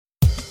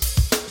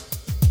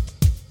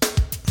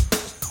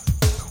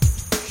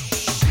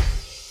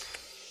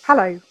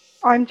Hello,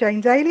 I'm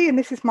Jane Daly, and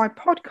this is my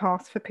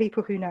podcast for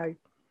people who know.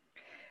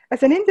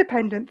 As an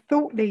independent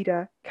thought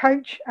leader,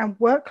 coach, and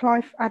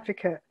work-life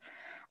advocate,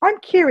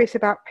 I'm curious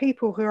about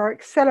people who are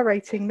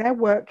accelerating their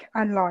work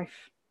and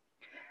life.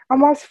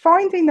 And whilst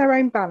finding their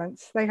own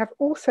balance, they have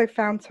also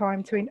found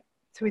time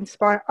to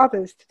inspire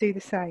others to do the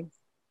same.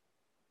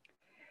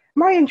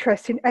 My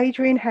interest in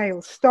Adrian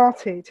Hales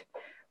started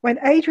when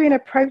Adrian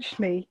approached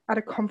me at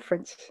a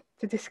conference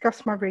to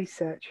discuss my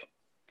research.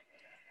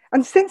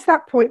 And since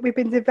that point, we've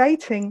been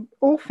debating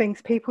all things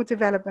people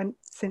development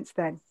since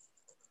then.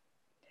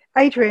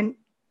 Adrian,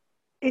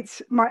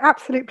 it's my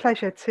absolute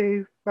pleasure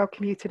to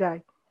welcome you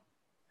today.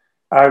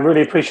 I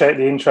really appreciate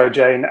the intro,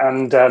 Jane,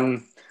 and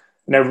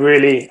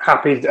really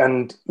happy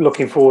and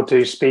looking forward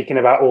to speaking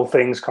about all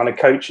things kind of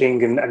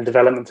coaching and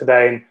development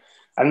today.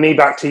 And me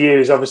back to you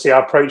is obviously I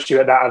approached you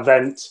at that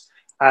event,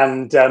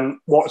 and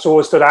what's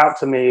always stood out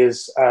to me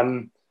is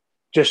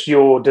just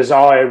your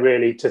desire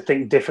really to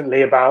think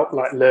differently about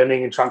like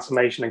learning and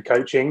transformation and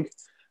coaching.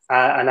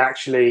 And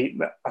actually,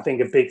 I think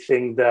a big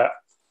thing that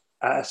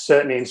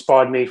certainly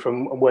inspired me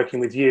from working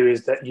with you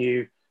is that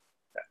you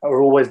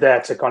are always there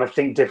to kind of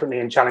think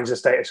differently and challenge the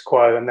status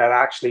quo, and that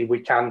actually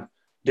we can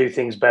do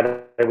things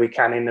better, we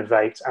can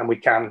innovate, and we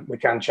can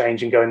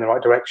change and go in the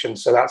right direction.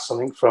 So that's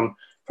something from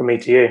me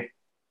to you.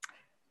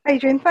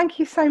 Adrian, thank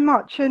you so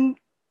much. And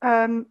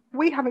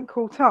we haven't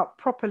caught up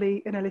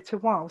properly in a little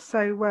while.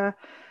 So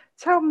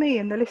tell me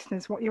and the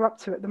listeners what you're up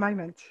to at the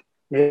moment.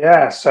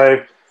 Yeah,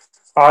 so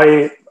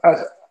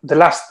the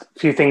last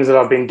few things that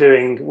I've been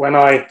doing when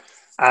I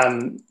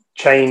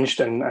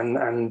changed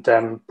and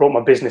brought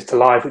my business to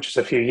life, which was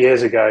a few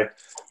years ago,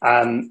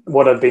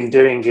 what I've been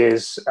doing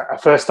is I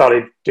first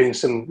started doing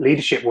some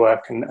leadership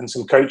work and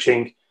some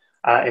coaching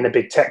in a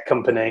big tech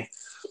company.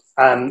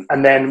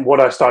 And then what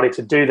I started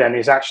to do then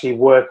is actually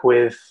work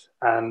with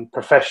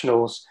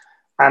professionals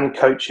and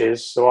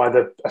coaches, so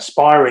either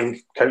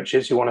aspiring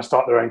coaches who want to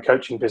start their own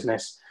coaching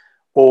business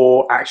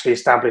or actually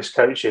established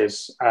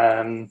coaches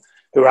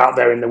who are out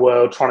there in the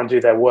world trying to do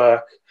their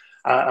work.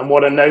 And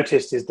what I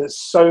noticed is that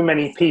so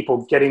many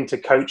people get into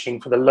coaching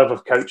for the love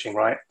of coaching,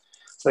 right?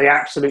 So they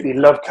absolutely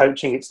love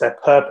coaching. It's their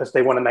purpose.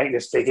 They want to make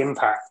this big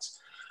impact.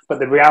 But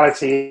the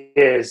reality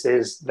is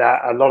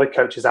that a lot of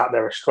coaches out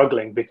there are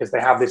struggling because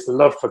they have this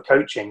love for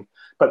coaching,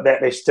 but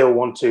they still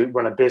want to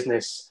run a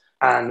business.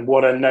 And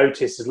what I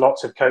noticed is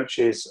lots of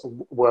coaches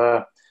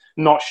were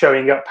not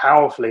showing up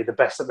powerfully the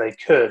best that they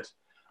could.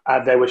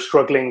 They were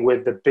struggling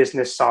with the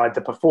business side, the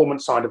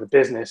performance side of the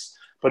business,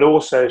 but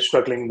also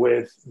struggling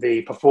with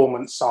the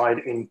performance side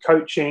in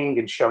coaching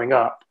and showing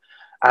up.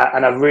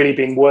 And I've really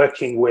been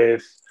working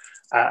with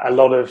a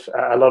lot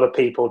of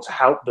people to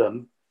help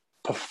them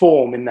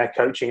perform in their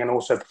coaching and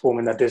also perform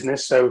in their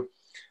business. So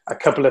a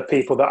couple of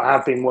people that I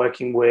have been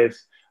working with,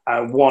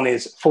 one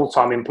is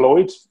full-time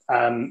employed,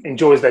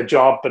 enjoys their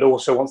job, but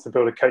also wants to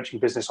build a coaching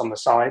business on the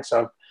side. So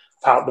I've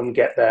helped them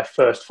get their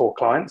first 4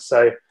 clients.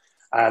 So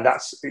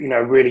that's,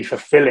 really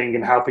fulfilling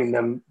and helping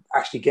them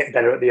actually get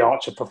better at the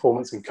art of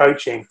performance and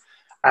coaching.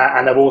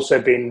 And I've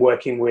also been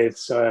working with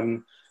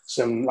some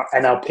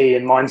NLP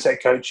and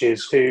mindset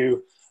coaches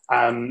who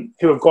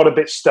have got a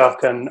bit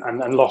stuck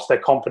and lost their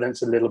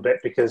confidence a little bit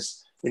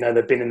because,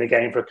 they've been in the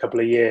game for a couple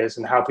of years,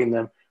 and helping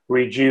them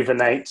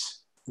rejuvenate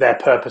their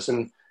purpose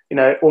and,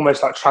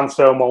 almost like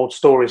transfer mold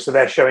stories. So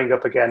they're showing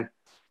up again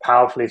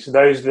powerfully. So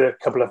those are a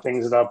couple of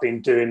things that I've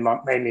been doing,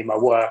 mainly my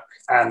work,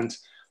 and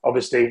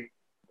obviously,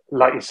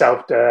 like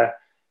yourself,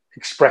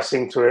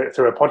 expressing through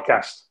a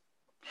podcast.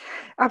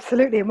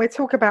 Absolutely, and we'll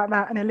talk about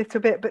that in a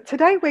little bit. But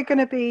today we're going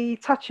to be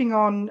touching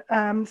on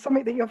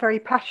something that you're very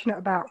passionate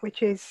about,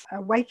 which is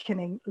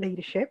awakening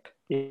leadership.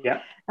 Yeah.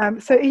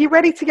 So are you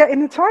ready to get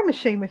in the time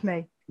machine with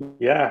me?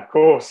 Yeah, of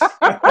course.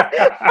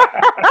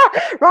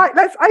 Right,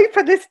 let's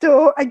open this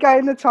door and go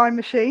in the time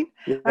machine.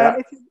 Yeah.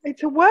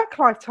 It's a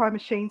work-life time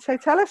machine. So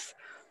tell us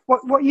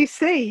what you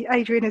see,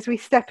 Adrian, as we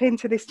step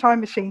into this time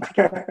machine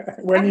together.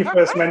 When you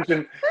first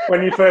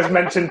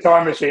mentioned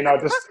time machine,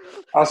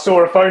 I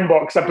saw a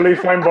blue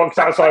phone box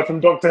outside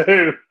from Doctor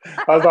Who.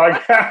 I was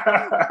like,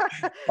 I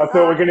thought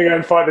we're going to go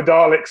and fight the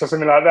Daleks or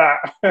something like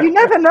that. You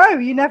never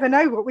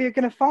know what we're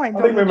going to find.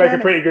 I think we make a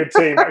pretty good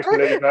team,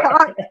 actually.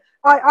 But...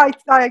 I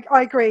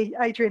agree,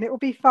 Adrian. It will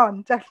be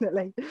fun,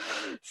 definitely.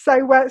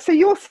 So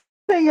you're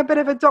seeing a bit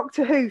of a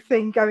Doctor Who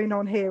thing going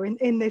on here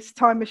in this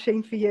time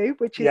machine for you,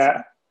 which is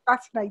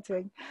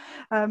fascinating.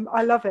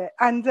 I love it.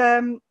 And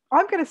I'm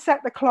going to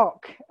set the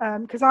clock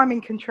because I'm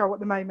in control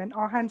at the moment.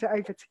 I'll hand it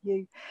over to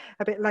you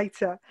a bit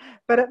later.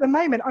 But at the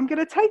moment, I'm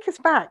going to take us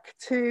back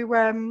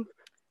to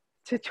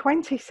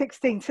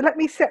 2016. So let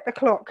me set the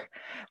clock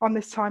on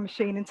this time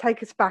machine and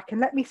take us back, and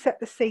let me set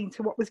the scene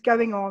to what was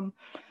going on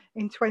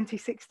in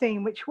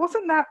 2016, which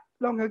wasn't that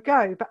long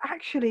ago, but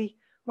actually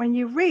when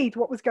you read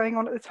what was going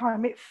on at the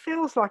time, it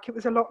feels like it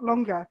was a lot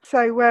longer.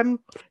 So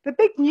the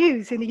big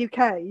news in the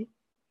UK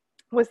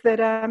was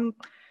that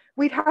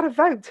we'd had a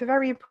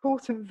very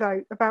important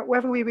vote about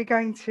whether we were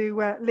going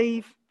to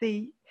leave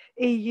the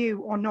EU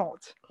or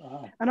not.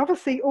 Wow. And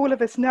obviously all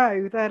of us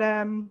know that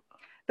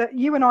that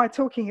you and I are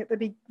talking at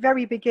the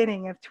very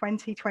beginning of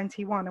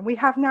 2021, and we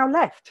have now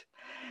left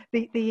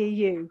the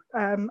EU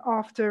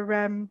after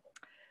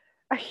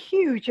a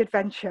huge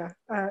adventure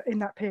in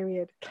that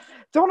period.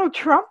 Donald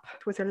Trump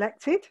was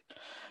elected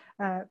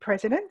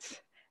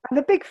president, and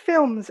the big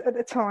films at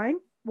the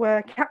time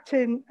were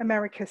Captain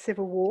America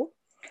Civil War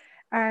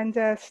and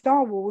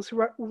Star Wars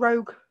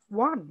Rogue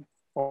One.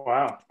 Oh,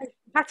 wow.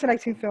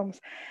 Fascinating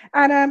films.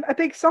 And a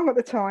big song at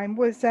the time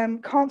was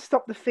Can't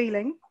Stop the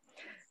Feeling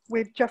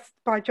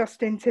by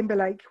Justin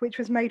Timberlake, which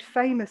was made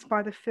famous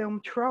by the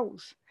film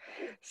Trolls.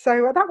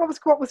 So that was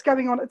what was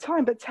going on at the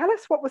time. But tell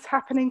us what was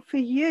happening for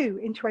you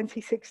in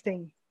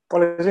 2016.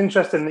 Well, it was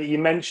interesting that you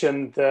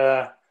mentioned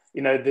the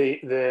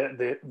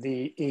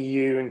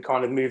EU and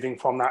kind of moving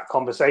from that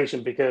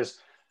conversation, because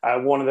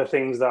one of the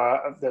things that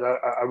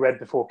I read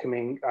before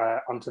coming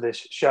onto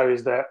this show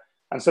is that,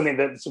 and something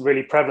that's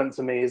really prevalent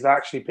to me, is that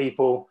actually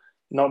people,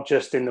 not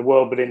just in the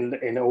world, but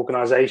in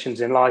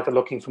organizations in life, are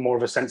looking for more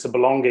of a sense of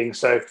belonging.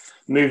 So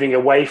moving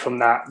away from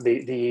that,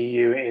 the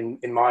EU,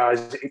 in my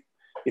eyes,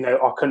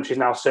 our country is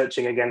now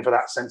searching again for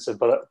that sense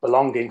of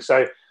belonging.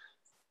 So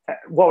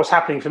what was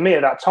happening for me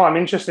at that time,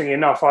 interestingly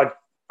enough, I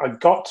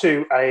got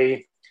to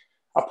a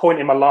point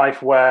in my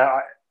life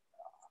where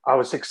I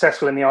was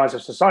successful in the eyes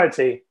of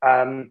society.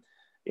 I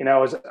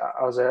was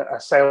a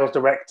sales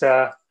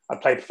director. I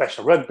played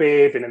professional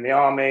rugby, been in the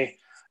army.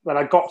 But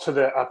I got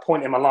to a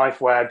point in my life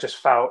where I just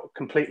felt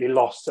completely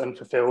lost,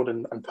 unfulfilled,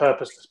 and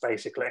purposeless,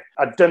 basically.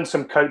 I'd done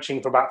some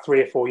coaching for about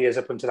 3 or 4 years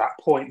up until that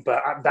point,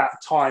 but at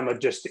that time,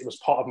 it was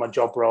part of my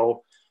job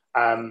role.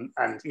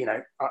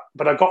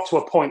 But I got to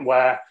a point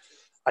where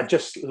I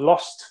just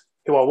lost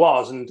who I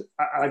was, and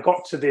I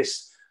got to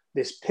this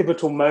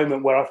pivotal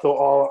moment where I thought,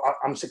 oh,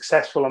 I'm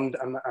successful, and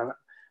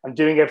I'm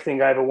doing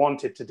everything I ever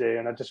wanted to do,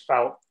 and I just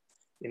felt,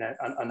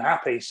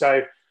 unhappy.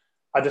 So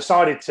I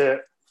decided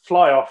to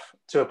fly off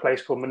to a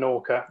place called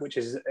Menorca,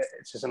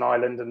 it's just an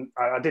island, and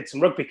I did some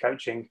rugby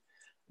coaching,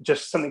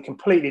 just something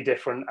completely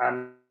different.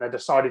 And I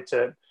decided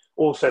to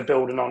also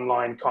build an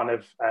online kind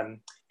of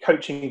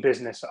coaching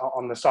business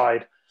on the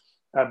side,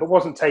 but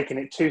wasn't taking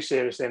it too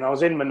seriously. And I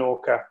was in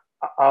Menorca.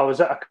 I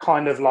was at a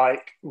kind of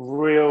like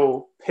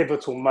real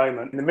pivotal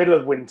moment in the middle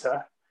of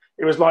winter.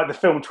 It was like the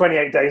film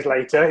 28 Days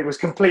Later. It was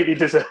completely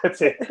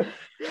deserted.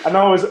 And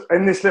I was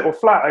in this little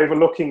flat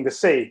overlooking the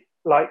sea.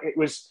 Like, it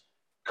was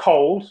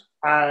cold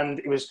and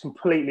it was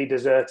completely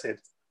deserted.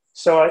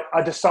 So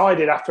I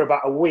decided after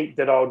about a week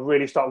that I would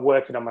really start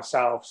working on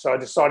myself. So I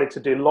decided to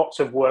do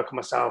lots of work on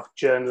myself,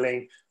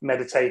 journaling,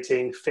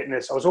 meditating,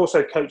 fitness. I was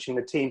also coaching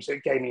the team, so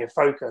it gave me a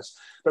focus,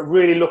 but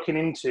really looking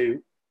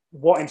into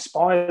what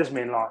inspires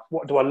me in life.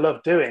 What do I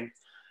love doing?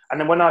 And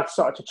then when I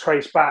started to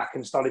trace back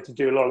and started to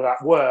do a lot of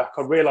that work,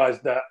 I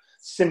realized that,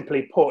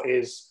 simply put,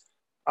 is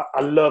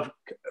I love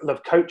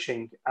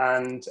coaching,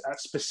 and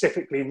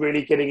specifically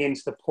really getting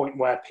into the point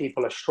where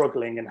people are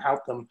struggling and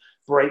help them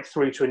break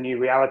through to a new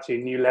reality,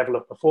 a new level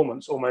of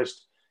performance,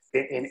 almost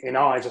in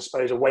eyes, I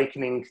suppose,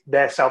 awakening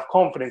their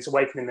self-confidence,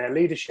 awakening their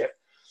leadership.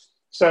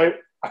 So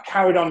I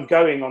carried on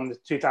going on the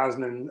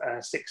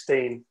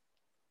 2016.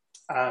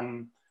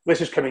 This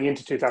was coming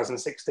into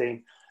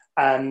 2016.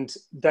 And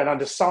then I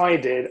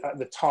decided at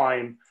the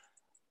time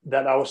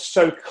that I was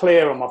so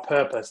clear on my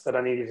purpose that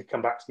I needed to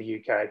come back to the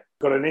UK.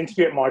 Got an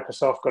interview at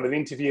Microsoft, got an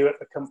interview at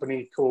a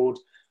company called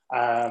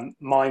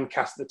Mimecast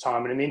at the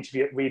time, and an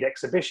interview at Reed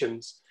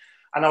Exhibitions.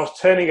 And I was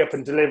turning up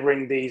and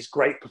delivering these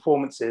great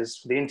performances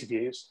for the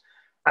interviews,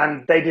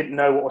 and they didn't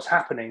know what was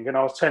happening. And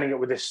I was turning up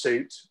with this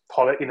suit,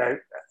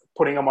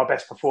 putting on my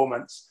best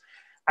performance.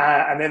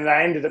 And then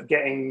I ended up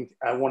getting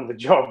one of the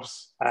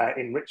jobs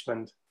in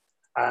Richmond.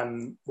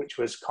 Which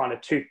was kind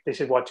of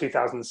this is why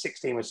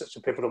 2016 was such a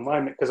pivotal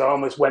moment, because I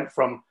almost went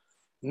from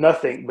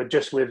nothing, but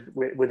just with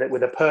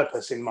a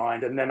purpose in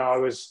mind. And then I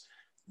was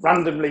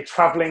randomly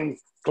traveling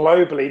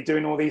globally,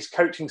 doing all these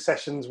coaching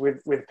sessions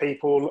with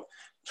people,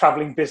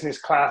 traveling business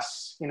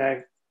class,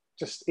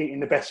 just eating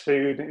the best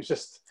food. And it was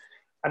just,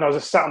 and I was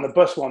just sat on the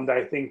bus one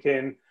day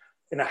thinking,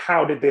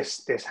 how did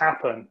this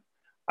happen?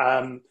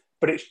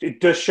 But it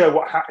does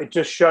show it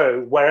does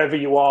show wherever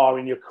you are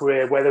in your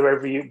career,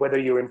 whether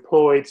you're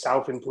employed,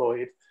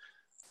 self-employed,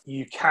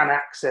 you can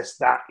access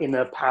that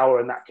inner power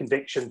and that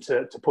conviction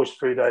to push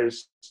through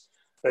those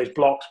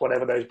blocks,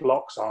 whatever those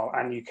blocks are,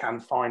 and you can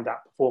find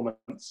that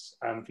performance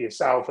for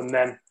yourself. And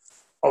then,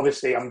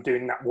 obviously, I'm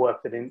doing that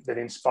work that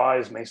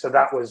inspires me. So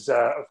that was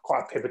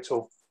quite a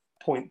pivotal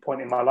point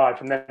in my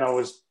life. And then I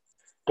was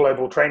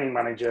global training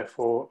manager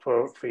for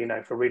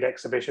Reed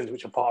Exhibitions,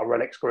 which are part of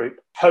Relics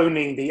Group,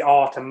 honing the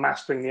art and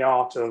mastering the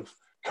art of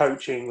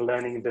coaching,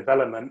 learning and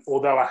development.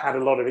 Although I had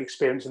a lot of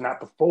experience in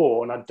that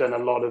before, and I'd done a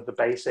lot of the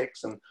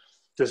basics and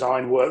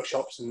design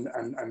workshops and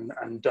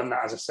done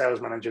that as a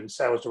sales manager and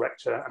sales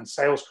director and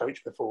sales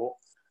coach before,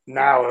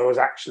 now I was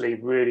actually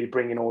really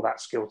bringing all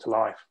that skill to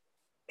life.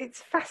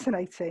 It's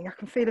fascinating. I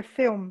can feel a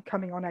film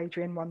coming on,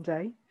 Adrian, one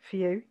day for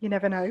you. You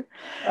never know.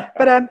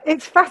 But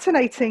it's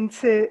fascinating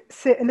to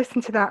sit and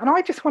listen to that. And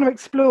I just want to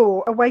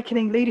explore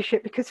awakening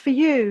leadership, because for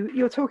you,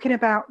 you're talking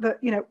about that,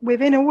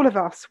 within all of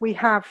us, we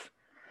have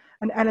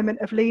an element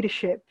of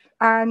leadership.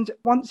 And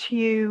once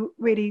you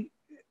really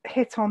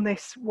hit on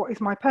this, what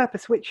is my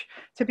purpose, which,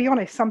 to be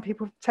honest, some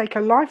people take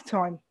a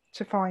lifetime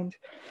to find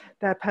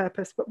their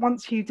purpose, but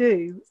once you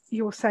do,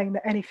 you're saying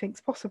that anything's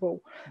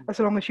possible as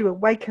long as you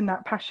awaken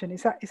that passion.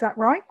 Is that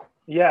right?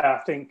 Yeah,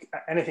 I think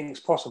anything's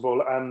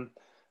possible.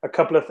 A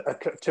couple of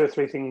 2 or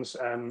 3 things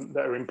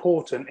that are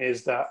important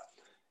is that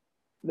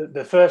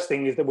the first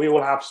thing is that we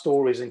all have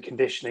stories and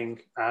conditioning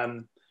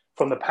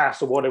from the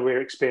past, or what are we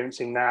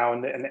experiencing now,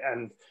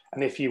 and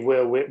if you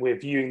will, we're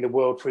viewing the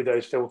world through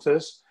those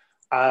filters.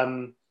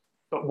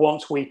 But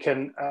once we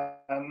can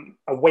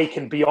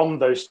awaken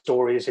beyond those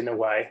stories in a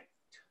way,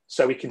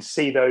 so we can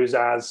see those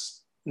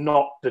as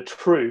not the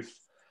truth,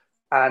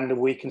 and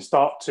we can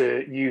start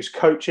to use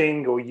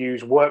coaching or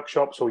use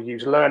workshops or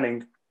use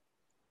learning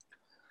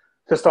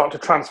to start to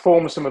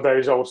transform some of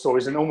those old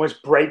stories and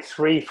almost break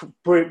free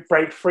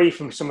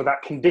from some of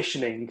that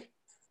conditioning.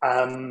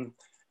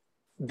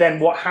 Then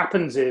what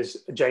happens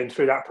is, Jane,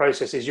 through that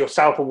process, is your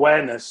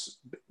self-awareness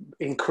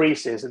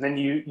increases, and then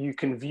you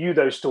can view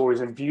those stories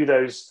and view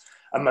those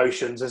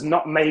emotions as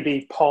not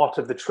maybe part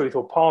of the truth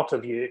or part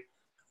of you,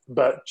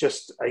 but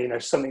just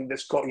something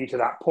that's got you to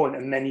that point,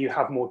 and then you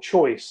have more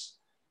choice.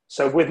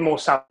 So with more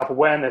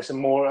self-awareness and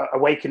more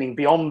awakening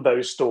beyond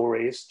those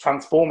stories,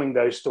 transforming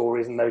those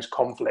stories and those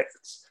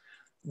conflicts,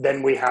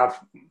 then we have,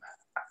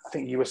 I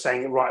think you were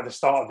saying it right at the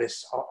start of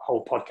this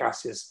whole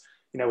podcast, is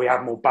we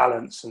have more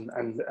balance and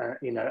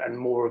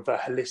more of a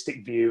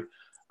holistic view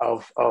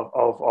of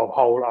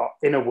whole our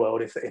inner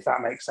world, if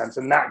that makes sense.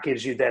 And that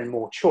gives you then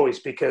more choice,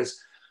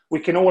 because we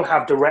can all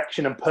have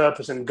direction and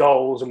purpose and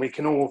goals, and we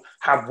can all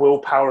have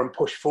willpower and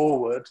push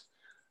forward.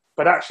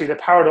 But actually the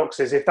paradox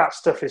is, if that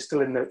stuff is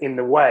still in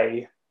the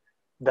way,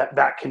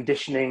 that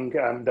conditioning,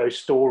 those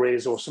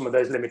stories or some of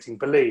those limiting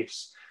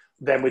beliefs,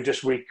 then we're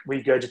just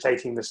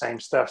regurgitating the same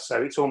stuff.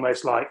 So it's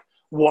almost like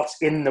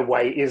what's in the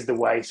way is the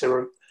way.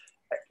 So,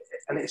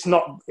 and it's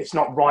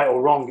not right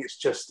or wrong. It's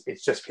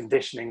just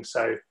conditioning.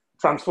 So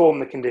transform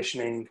the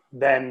conditioning,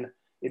 then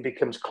it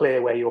becomes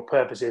clear where your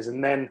purpose is.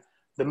 And then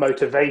the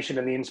motivation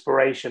and the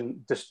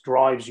inspiration just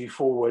drives you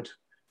forward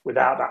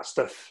without that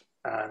stuff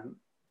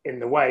in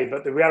the way.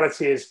 But the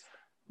reality is,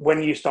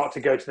 when you start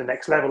to go to the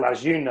next level,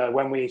 as you know,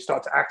 when we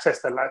start to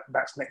access that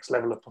next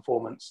level of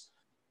performance,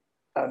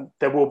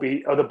 there will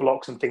be other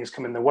blocks and things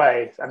come in the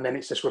way. And then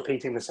it's just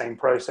repeating the same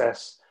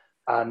process,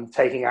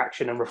 taking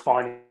action and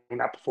refining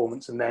that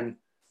performance, and then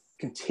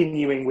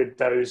continuing with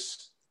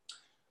those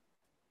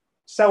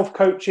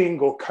self-coaching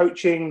or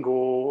coaching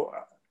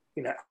or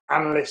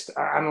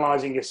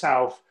analyzing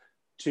yourself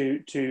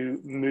to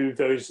move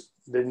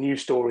the new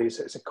stories.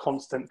 It's a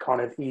constant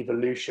kind of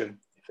evolution,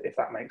 if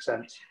that makes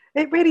sense.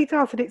 It really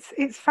does. And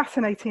it's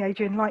fascinating,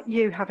 Adrian, like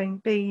you, having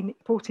been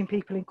supporting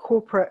people in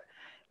corporate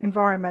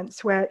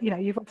environments where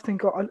you've often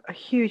got a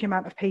huge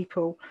amount of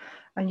people,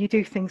 and you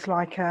do things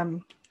like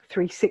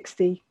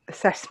 360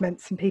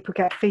 assessments, and people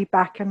get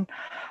feedback. And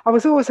I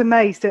was always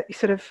amazed at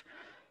sort of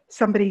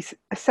somebody's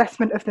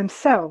assessment of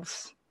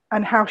themselves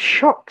and how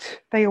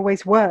shocked they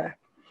always were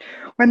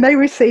when they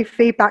receive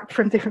feedback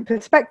from different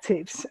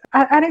perspectives.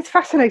 And it's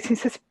fascinating.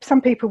 So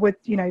some people would,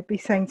 be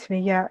saying to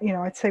me,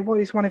 I'd say, what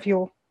is one of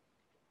your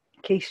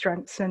key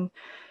strengths? And,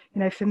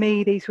 for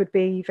me, these would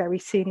be very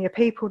senior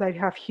people. They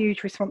have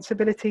huge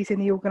responsibilities in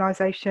the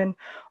organisation,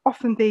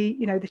 often the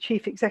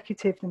chief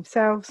executive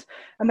themselves.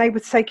 And they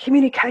would say,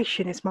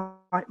 communication is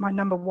my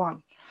number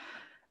one.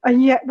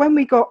 And yet when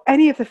we got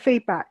any of the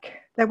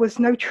feedback, there was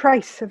no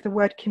trace of the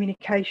word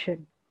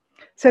communication.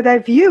 So their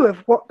view of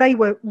what they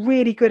were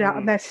really good at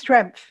and their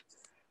strength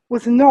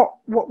was not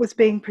what was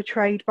being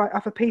portrayed by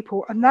other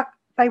people. And that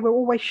they were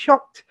always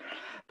shocked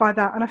by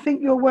that. And I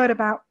think your word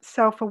about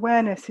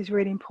self-awareness is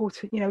really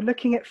important,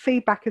 looking at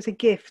feedback as a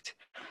gift,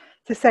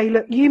 to say,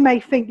 look, you may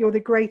think you're the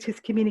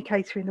greatest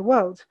communicator in the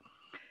world,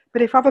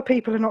 but if other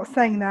people are not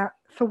saying that,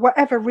 for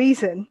whatever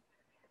reason,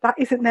 that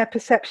isn't their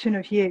perception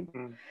of you.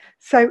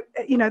 So,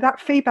 that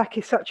feedback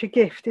is such a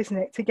gift, isn't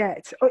it, to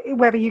get,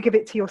 whether you give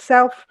it to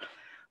yourself,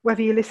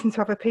 whether you listen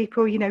to other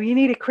people. You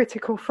need a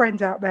critical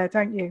friend out there,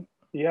 don't you?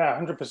 Yeah,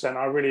 100%.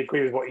 I really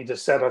agree with what you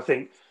just said. I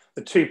think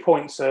the 2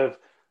 points of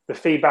the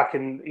feedback,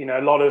 and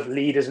a lot of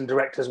leaders and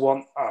directors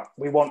want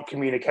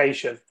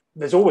communication.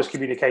 There's always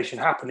communication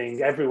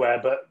happening everywhere,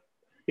 but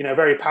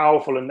very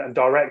powerful and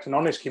direct and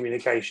honest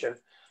communication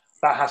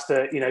that has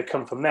to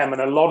come from them.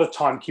 And a lot of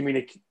time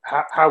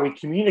how we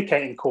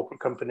communicate in corporate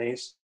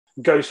companies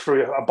goes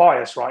through a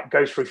bias, right?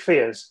 Goes through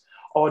fears.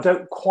 Oh, I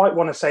don't quite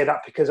want to say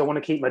that because I want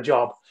to keep my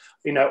job,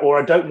 or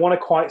I don't want to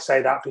quite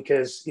say that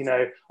because,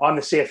 I'm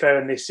the CFO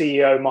and the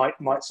CEO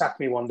might sack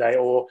me one day,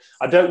 or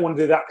I don't want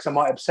to do that because I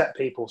might upset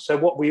people. So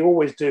what we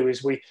always do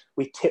is we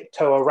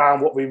tiptoe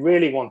around what we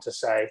really want to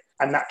say.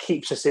 And that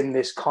keeps us in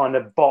this kind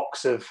of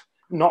box of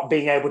not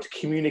being able to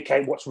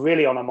communicate what's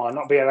really on our mind,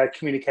 not being able to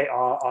communicate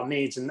our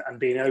needs and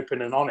being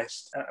open and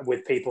honest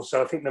with people.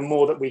 So I think the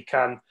more that we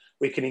can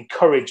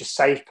encourage a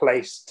safe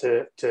place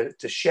to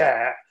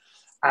share,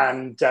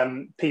 and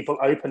people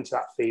open to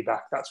that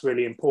feedback, that's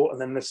really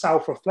important. And the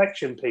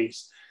self-reflection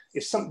piece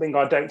is something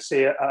I don't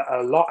see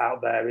a lot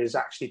out there, is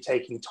actually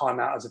taking time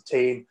out as a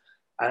team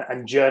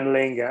and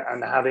journaling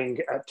and having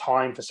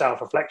time for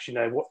self-reflection. You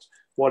know,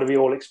 what are we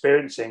all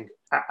experiencing?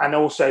 And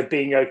also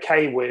being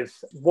okay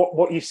with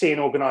what you see in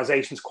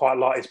organizations quite a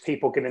lot is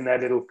people getting their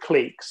little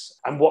cliques.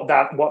 And what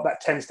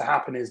that tends to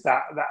happen is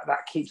that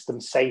keeps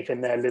them safe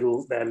in their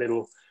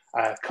little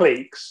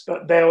cliques.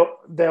 But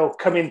they'll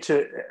come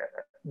into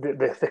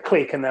the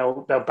clique and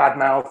they'll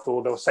badmouth,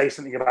 or they'll say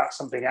something about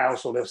something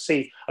else, or they'll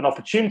see an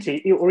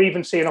opportunity, or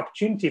even see an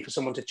opportunity for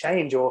someone to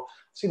change, or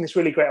seen this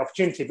really great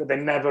opportunity, but they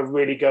never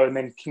really go and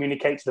then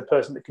communicate to the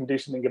person that can do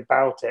something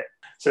about it.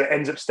 So it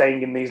ends up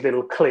staying in these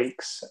little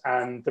cliques.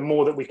 And the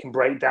more that we can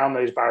break down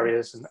those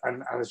barriers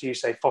and as you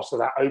say, foster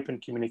that open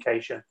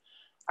communication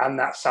and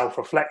that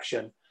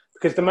self-reflection,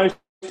 because the most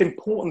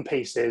important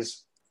piece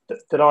is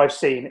that I've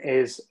seen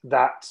is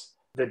that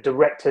the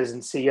directors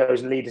and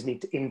CEOs and leaders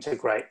need to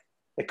integrate.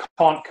 They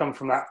can't come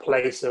from that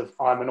place of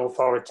I'm an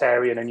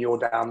authoritarian and you're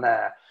down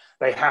there.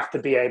 They have to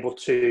be able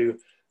to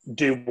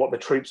do what the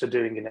troops are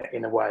doing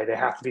in a way. They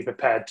have to be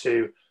prepared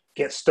to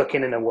get stuck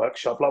in a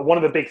workshop. Like, one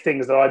of the big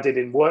things that I did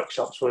in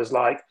workshops was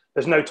like,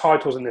 there's no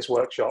titles in this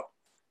workshop.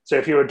 So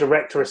if you're a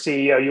director or a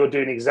CEO, you're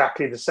doing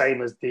exactly the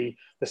same as the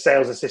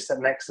sales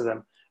assistant next to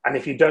them. And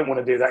if you don't want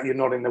to do that, you're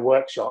not in the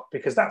workshop,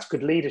 because that's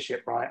good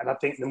leadership, right? And I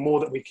think the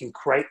more that we can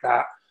create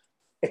that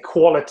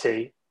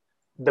equality,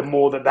 the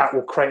more that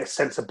will create a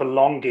sense of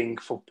belonging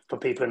for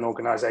people in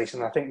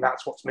organizations. I think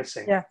that's what's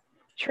missing. Yeah.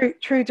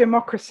 True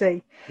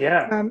democracy.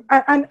 Yeah.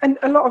 And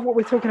a lot of what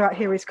we're talking about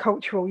here is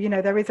cultural. You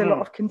know, there is a lot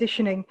of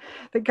conditioning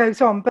that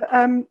goes on. But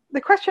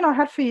the question I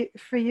had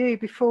for you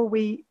before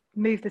we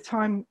move the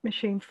time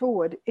machine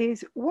forward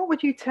is, what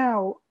would you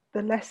tell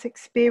the less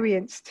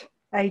experienced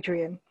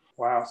Adrian?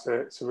 Wow, so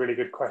it's a really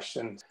good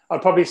question.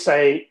 I'd probably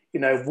say, you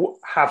know,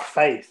 have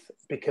faith,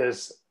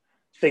 because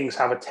things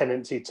have a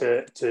tendency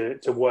to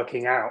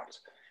working out.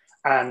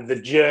 And the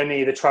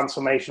journey, the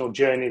transformational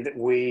journey that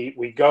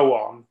we go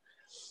on,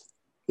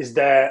 is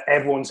there.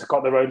 Everyone's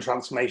got their own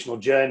transformational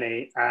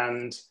journey,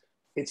 and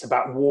it's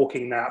about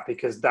walking that,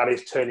 because that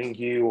is turning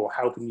you or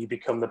helping you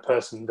become the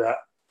person that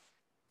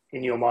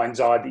in your mind's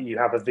eye that you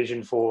have a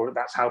vision for.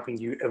 That's helping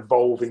you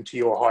evolve into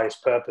your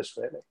highest purpose,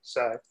 really.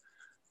 So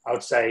I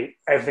would say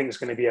everything's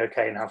going to be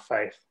okay, and have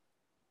faith.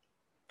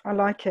 I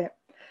like it.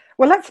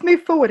 Well, let's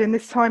move forward in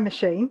this time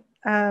machine.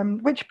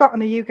 Which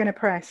button are you going to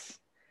press?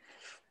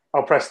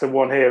 I'll press the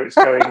one here. It's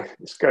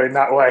going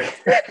that way.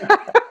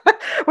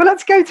 Well,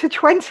 let's go to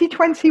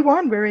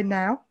 2021. We're in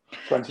now.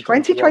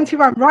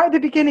 2021, right at the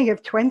beginning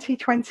of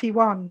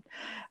 2021.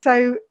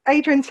 So,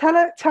 Adrian,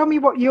 tell me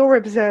what you're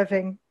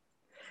observing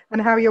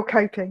and how you're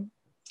coping.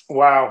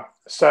 Wow.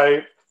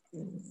 So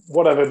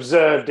what I've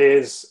observed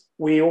is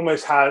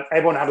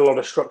everyone had a lot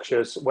of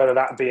structures, whether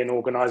that be an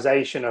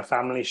organization, a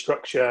family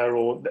structure,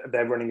 or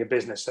they're running a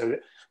business. So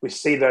we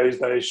see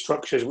those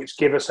structures which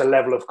give us a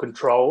level of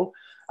control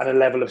and a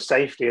level of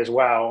safety as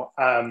well,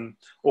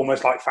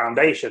 almost like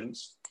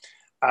foundations.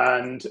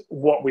 And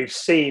what we've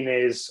seen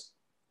is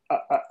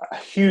a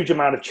huge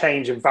amount of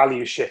change and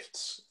value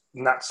shifts.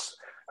 And that's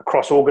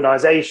across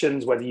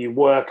organizations, whether you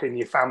work in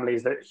your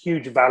families, that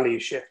huge value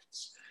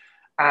shifts.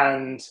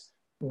 And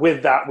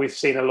with that, we've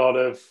seen a lot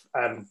of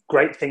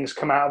great things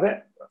come out of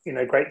it. You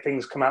know, great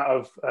things come out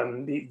of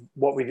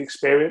what we've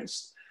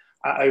experienced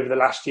over the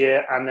last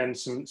year, and then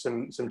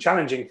some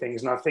challenging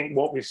things. And I think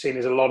what we've seen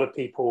is a lot of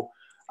people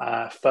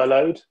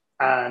furloughed,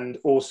 and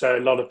also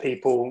a lot of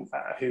people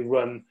who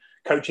run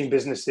coaching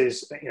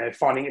businesses, you know,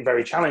 finding it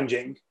very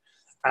challenging.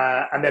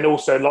 And then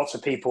also lots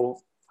of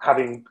people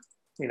having,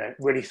 you know,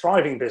 really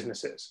thriving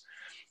businesses.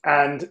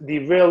 And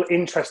the real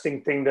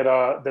interesting thing that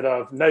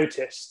I've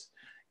noticed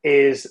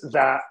is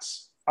that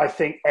I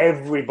think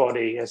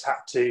everybody has had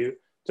to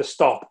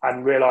stop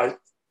and realize,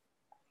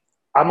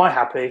 am I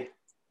happy?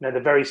 You know, the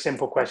very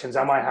simple questions: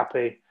 am I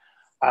happy?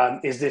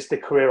 Is this the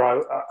career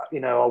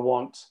I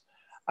want?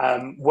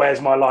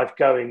 Where's my life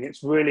going?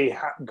 It's really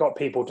got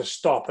people to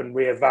stop and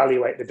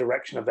reevaluate the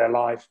direction of their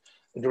life,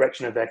 the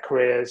direction of their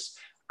careers,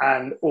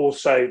 and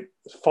also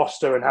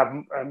foster and have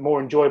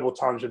more enjoyable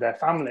times with their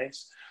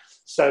families.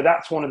 So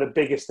that's one of the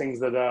biggest things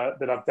that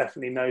I've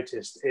definitely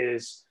noticed,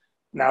 is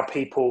now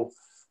people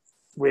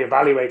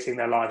reevaluating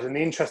their lives. And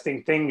the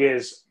interesting thing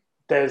is,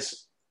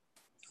 there's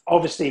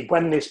obviously,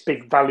 when this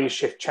big value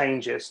shift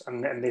changes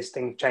and this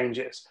thing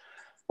changes,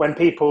 when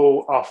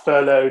people are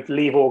furloughed,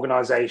 leave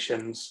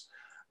organizations,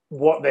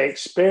 what they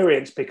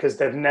experience, because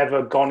they've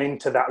never gone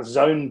into that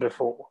zone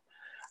before,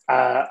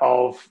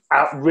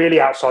 really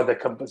outside their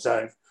comfort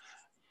zone.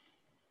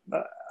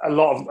 A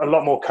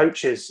lot more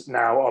coaches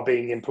now are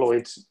being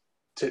employed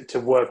to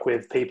work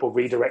with people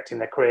redirecting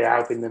their career,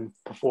 helping them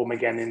perform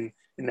again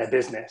in their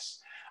business.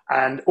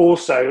 And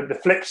also the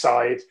flip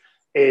side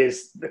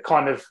is the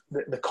kind of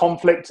the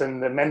conflict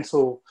and the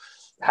mental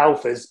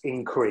health has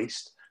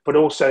increased, but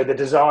also the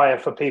desire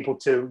for people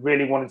to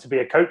really want to be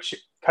a coach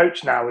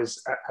now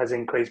has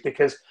increased,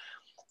 because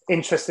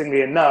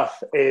interestingly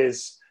enough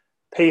is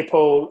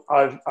people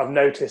I've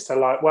noticed are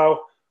like,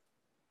 well,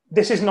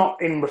 this is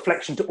not in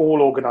reflection to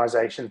all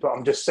organizations, but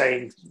I'm just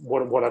saying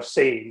what I've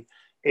seen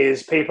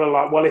is people are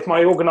like, well, if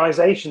my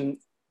organization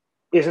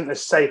isn't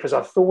as safe as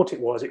I thought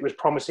it was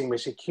promising me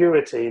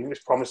security and it was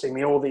promising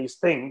me all these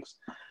things,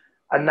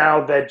 and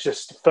now they're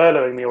just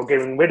furloughing me or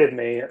getting rid of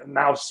me. And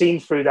now I've seen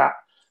through that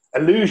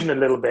illusion a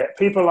little bit.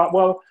 People are like,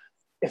 well,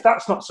 if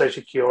that's not so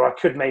secure, I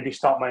could maybe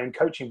start my own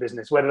coaching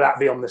business, whether that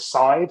be on the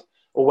side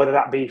or whether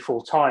that be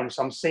full time.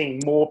 So I'm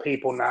seeing more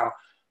people now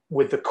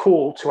with the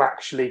call to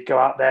actually go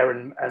out there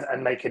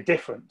and make a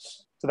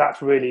difference. So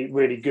that's really,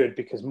 really good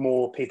because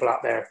more people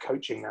out there are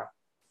coaching now.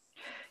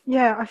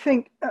 Yeah, I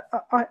think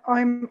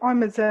I'm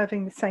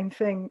observing the same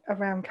thing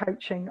around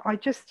coaching.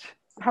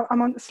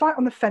 I'm slightly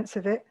on the fence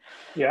of it.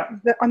 Yeah.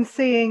 That I'm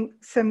seeing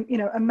some,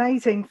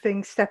 amazing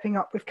things stepping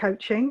up with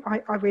coaching.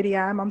 I really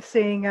am. I'm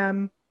seeing,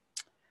 I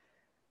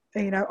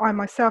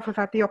myself have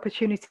had the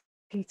opportunity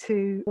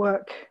to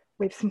work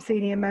with some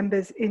senior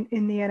members in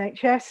the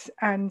NHS,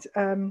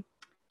 and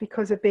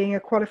because of being a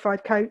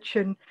qualified coach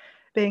and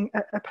being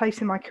a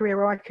place in my career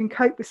where I can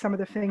cope with some of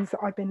the things that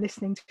I've been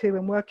listening to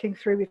and working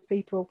through with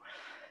people,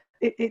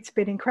 it's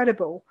been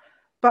incredible.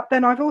 But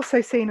then I've also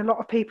seen a lot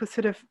of people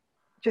sort of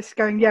just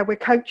going, yeah, we're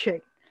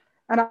coaching.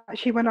 And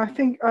actually, when I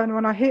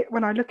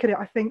look at it,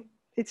 I think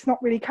it's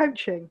not really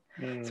coaching.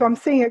 So I'm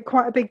seeing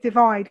quite a big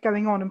divide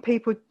going on, and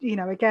people,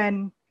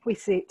 again, we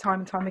see it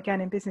time and time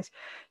again in business.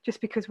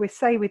 Just because we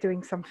say we're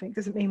doing something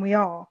doesn't mean we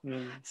are.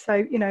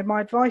 So,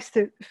 my advice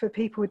for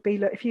people would be,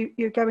 look, if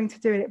you're going to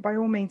do it, by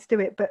all means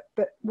do it, but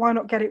why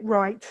not get it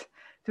right,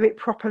 do it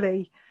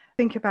properly,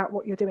 think about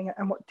what you're doing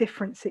and what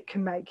difference it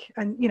can make,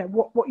 and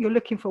what you're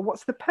looking for,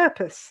 what's the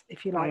purpose,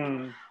 if you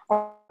like,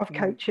 of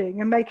coaching,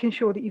 and making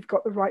sure that you've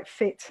got the right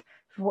fit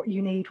for what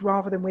you need,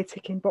 rather than we're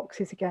ticking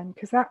boxes again,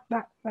 because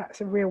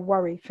that's a real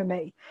worry for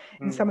me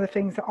in some of the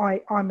ththings that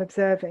I'm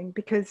observing,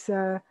 because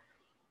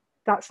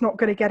that's not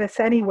going to get us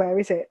anywhere,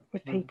 is it,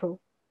 with people?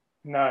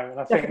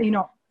 No, definitely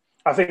not.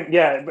 I think,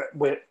 yeah,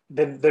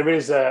 there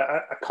is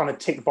a kind of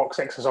tick box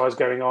exercise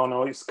going on,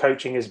 or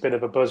coaching is a bit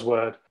of a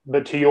buzzword.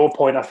 But to your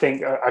point, I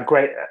think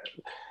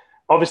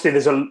obviously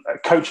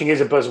coaching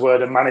is a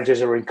buzzword and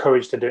managers are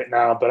encouraged to do it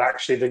now, but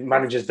actually the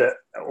managers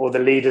or the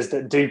leaders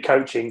that do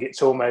coaching,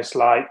 it's almost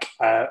like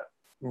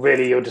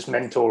really you're just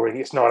mentoring.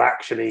 It's not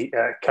actually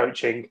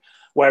coaching.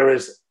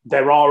 Whereas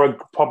there are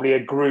probably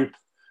a group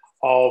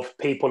of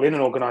people in an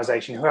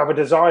organization who have a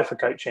desire for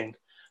coaching.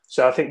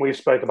 So I think we've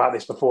spoke about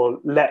this before.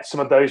 Let some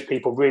of those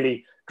people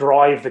really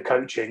drive the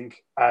coaching.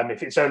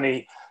 If it's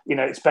only,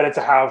 it's better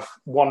to have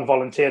one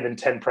volunteer than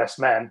 10 press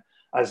men,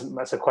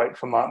 that's a quote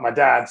from my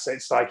dad. So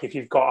it's like, if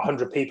you've got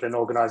 100 people in an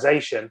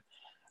organization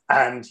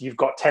and you've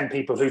got 10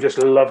 people who just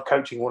love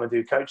coaching, want to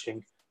do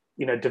coaching,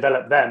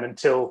 develop them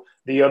until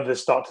the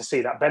others start to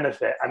see that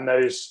benefit. And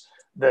those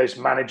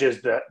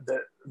managers that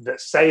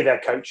say they're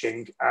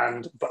coaching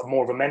but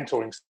more of a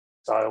mentoring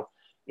style,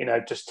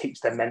 just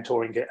teach them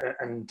mentoring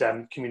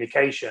and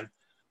communication,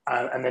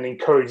 and then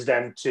encourage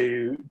them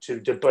to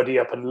buddy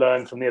up and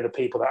learn from the other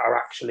people that are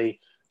actually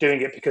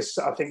doing it, because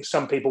I think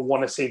some people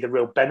want to see the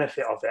real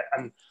benefit of it.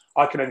 And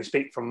I can only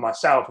speak from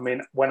myself. I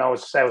mean, when I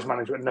was sales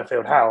manager at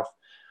Nuffield Health,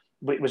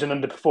 it was an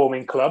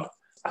underperforming club.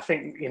 I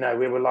think, we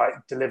were like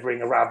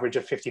delivering an average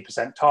of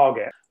 50%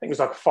 target. I think it was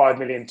like a 5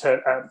 million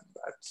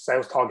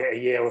sales target a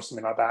year or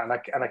something like that.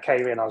 And I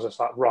came in, I was just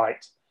like,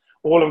 right,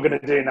 all I'm going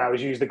to do now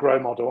is use the GROW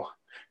model.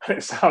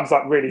 It sounds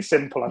like really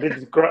simple.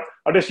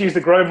 I just used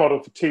the GROW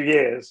model for 2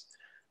 years,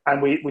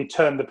 and we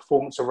turned the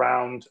performance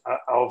around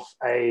of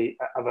an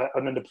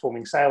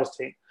underperforming sales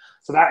team.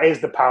 So that is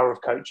the power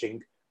of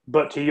coaching.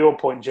 But to your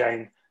point,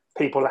 Jane,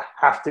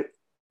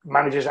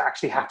 managers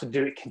actually have to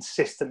do it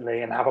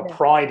consistently and have a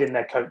pride in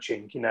their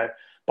coaching.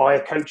 Buy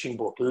a coaching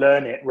book,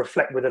 learn it,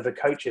 reflect with other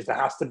coaches. There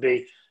has to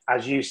be,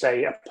 as you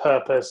say, a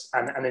purpose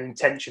and an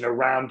intention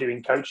around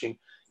doing coaching.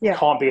 It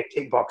can't be a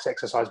tick box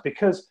exercise,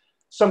 because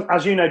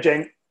as you know,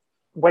 Jane,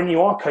 when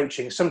you are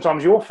coaching,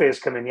 sometimes your fears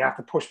come in. You have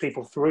to push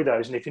people through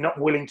those. And if you're not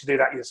willing to do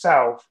that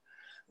yourself,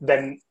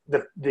 then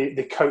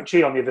the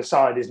coachee on the other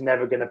side is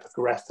never going to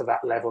progress to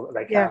that level that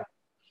they can. Yeah,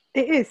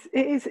 it is.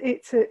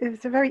 It's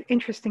a very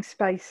interesting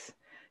space,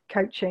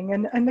 coaching.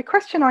 And the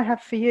question I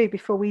have for you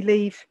before we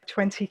leave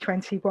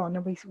 2021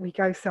 and we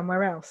go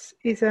somewhere else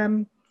is,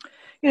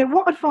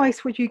 what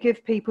advice would you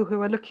give people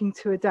who are looking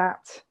to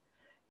adapt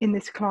in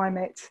this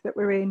climate that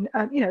we're in,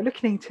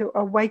 looking to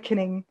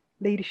awakening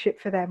leadership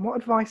for them? What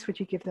advice would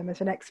you give them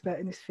as an expert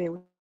in this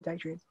field,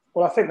 Adrian?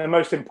 Well, I think the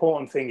most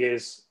important thing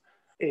is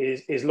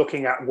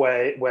looking at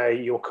where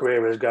your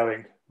career is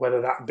going,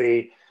 whether that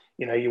be,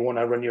 you want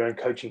to run your own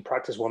coaching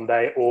practice one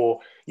day, or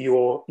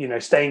you're,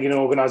 staying in an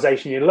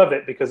organization, you love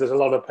it, because there's a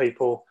lot of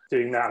people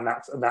doing that,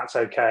 and that's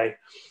okay.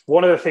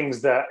 One of the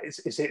things that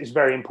is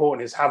very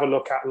important is have a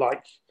look at,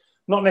 like,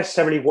 not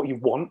necessarily what you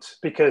want,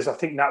 because I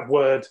think that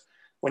word,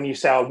 when you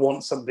say I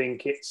want something,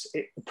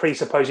 it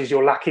presupposes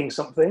you're lacking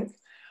something.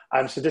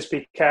 So just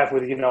be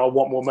careful with, I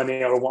want more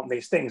money, or I want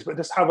these things, but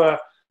just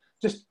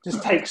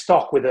just take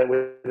stock with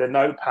a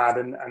notepad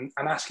and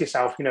ask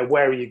yourself,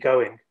 where are you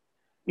going?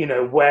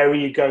 where are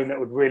you going that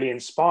would really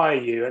inspire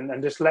you,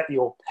 and just let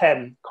your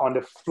pen kind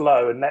of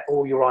flow and let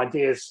all your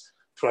ideas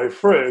flow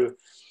through.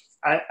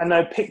 And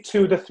I pick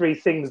 2 to 3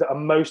 things that are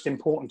most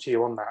important to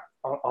you on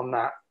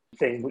that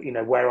thing.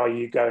 Where are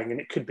you going? And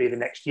it could be the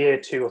next year,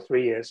 2 or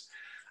 3 years.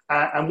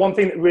 And one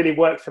thing that really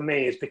worked for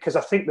me is because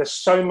I think there's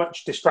so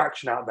much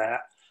distraction out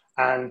there,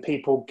 and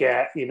people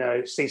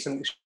see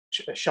something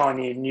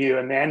shiny and new,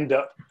 and they end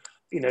up,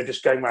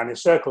 just going around in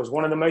circles.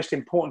 One of the most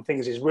important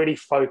things is really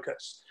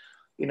focus.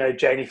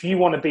 Jane, if you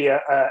want to be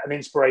an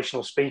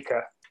inspirational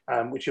speaker,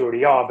 which you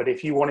already are, but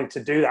if you wanted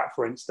to do that,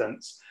 for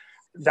instance,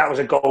 that was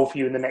a goal for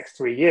you in the next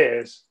 3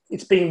 years,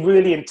 it's being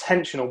really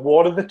intentional.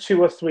 What are the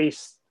 2 or 3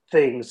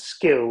 things,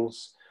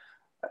 skills,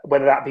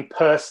 whether that be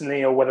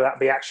personally or whether that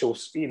be actual,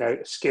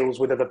 skills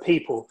with other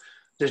people,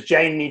 does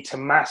Jane need to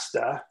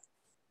master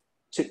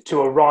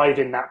to arrive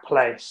in that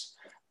place?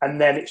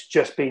 And then it's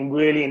just being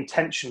really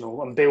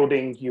intentional and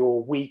building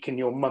your week and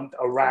your month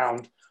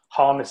around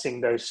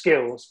harnessing those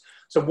skills.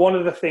 So one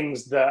of the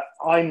things that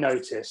I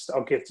noticed,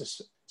 I'll give to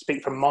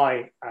speak from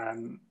my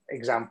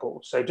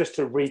example. So just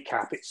to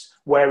recap, it's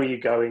where are you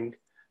going,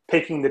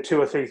 picking the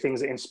 2 or 3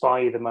 things that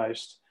inspire you the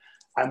most,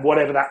 and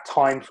whatever that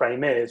time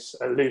frame is,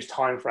 a loose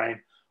time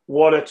frame,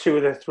 what are 2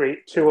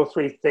 or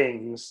 3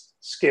 things,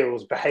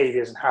 skills,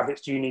 behaviors, and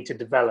habits do you need to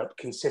develop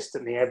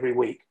consistently every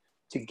week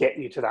to get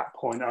you to that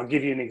point? I'll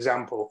give you an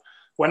example.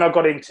 When I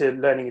got into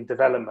learning and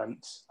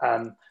development,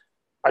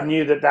 I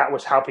knew that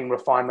was helping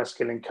refine my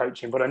skill in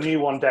coaching, but I knew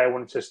one day I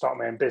wanted to start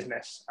my own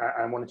business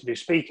and wanted to do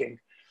speaking.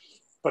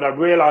 But I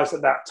realized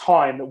at that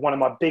time that one of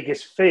my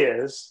biggest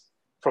fears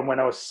from when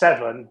I was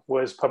 7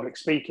 was public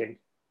speaking.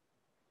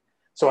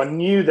 So I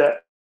knew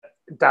that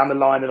down the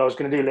line that I was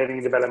going to do learning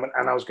and development,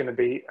 and I was going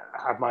to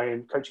have my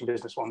own coaching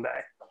business one day.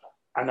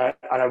 And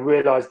I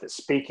realized that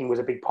speaking was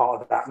a big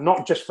part of that,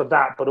 not just for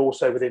that, but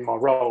also within my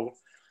role.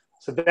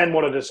 So then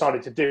what I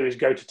decided to do is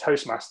go to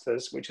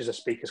Toastmasters, which is a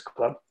speakers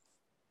club.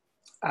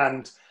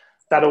 And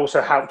that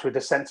also helped with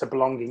the sense of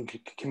belonging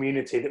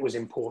community that was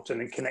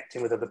important and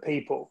connecting with other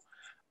people.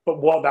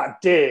 But what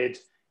that did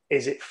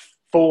is it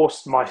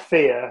forced my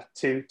fear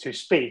to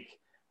speak.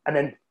 And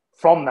then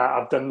from that,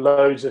 I've done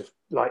loads of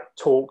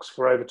talks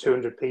for over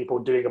 200 people,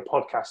 doing a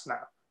podcast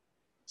now.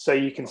 So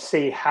you can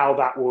see how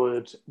that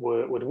would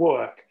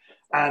work.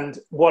 And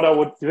what I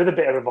would do with a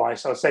bit of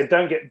advice, I would say,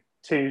 don't get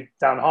too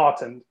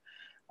downhearted.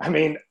 I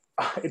mean,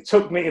 it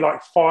took me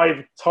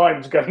 5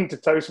 times going to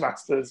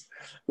Toastmasters.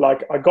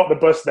 I got the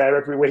bus there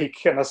every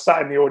week, and I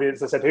sat in the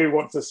audience. I said, who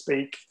wants to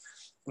speak?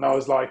 And I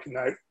was like,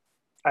 no.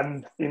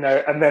 And,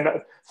 and then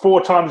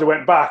 4 times I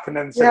went back and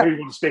then said, who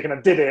wants to speak? And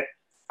I did it,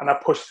 and I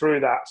pushed through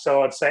that.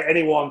 So I'd say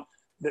anyone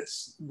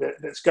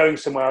that's going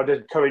somewhere, I'd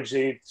encourage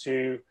you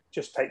to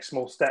just take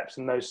small steps,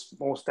 and those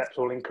small steps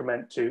will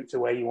increment to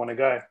where you want to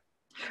go.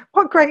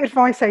 What great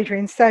advice,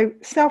 Adrian. So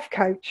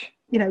self-coach,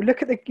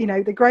 look at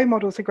the Grow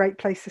Model's a great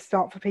place to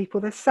start for people.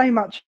 There's so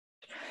much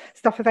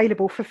stuff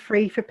available for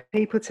free for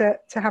people to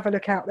have a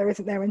look out there,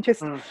 isn't there? And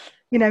just,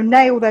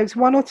 nail those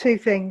 1 or 2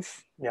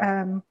 things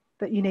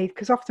that you need,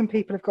 because often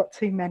people have got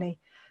too many.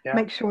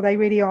 Make sure they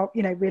really are,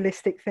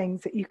 realistic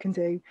things that you can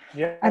do.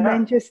 And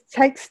then just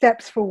take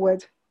steps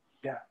forward.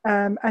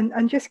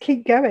 And just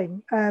keep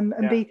going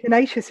and be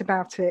tenacious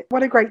about it.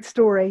 What a great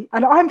story.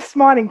 And I'm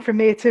smiling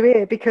from ear to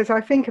ear because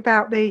I think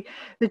about the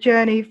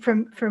journey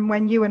from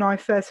when you and I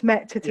first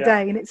met to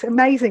today. And it's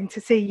amazing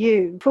to see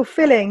you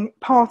fulfilling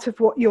part of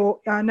what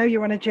I know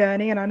you're on a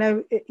journey, and I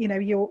know,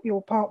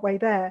 you're part way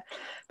there,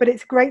 but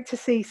it's great to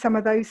see some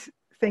of those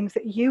things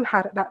that you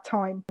had at that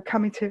time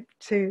coming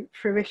to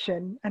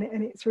fruition. And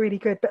it's really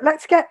good. But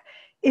let's get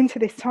into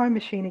this time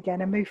machine again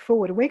and move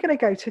forward. And we're going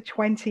to go to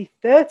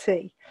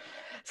 2030.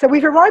 So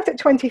we've arrived at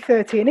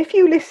 2030. And if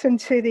you listen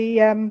to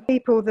the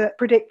people that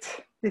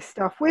predict this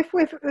stuff with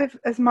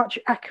as much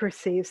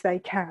accuracy as they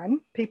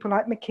can, people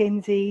like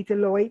McKinsey,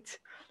 Deloitte,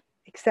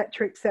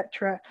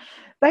 etc.,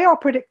 they are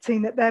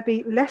predicting that there'll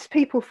be less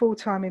people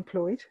full-time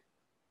employed.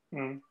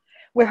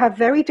 We'll have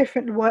very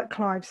different work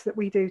lives that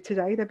we do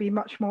today. They'll be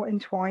much more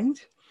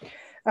entwined.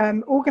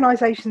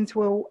 Organizations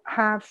will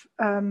have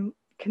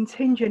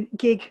contingent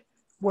gig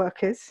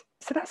workers.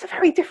 So that's a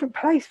very different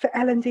place for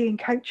L&D and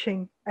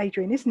coaching,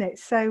 Adrian, isn't it?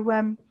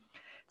 So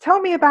tell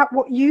me about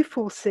what you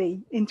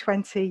foresee in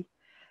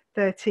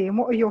 2030 and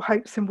what are your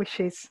hopes and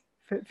wishes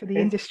for the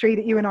industry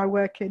that you and I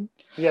work in?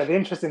 Yeah, the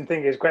interesting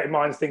thing is great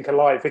minds think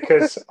alike,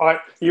 because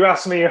you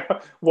asked me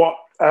what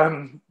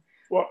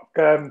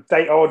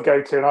date I would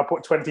go to, and I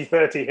put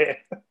 2030 here.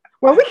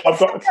 Well, we can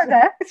still go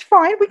there. It's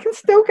fine. We can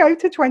still go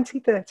to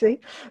 2030.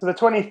 So the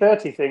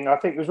 2030 thing, I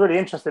think, was really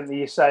interesting that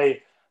you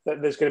say that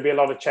there's going to be a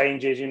lot of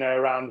changes,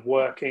 around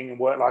working and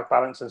work-life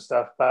balance and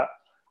stuff. But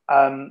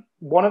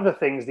one of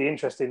the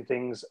interesting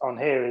things on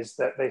here is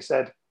that they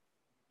said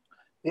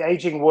the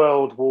aging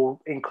world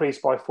will increase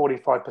by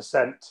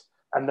 45%,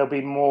 and there'll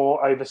be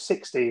more over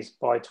 60s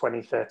by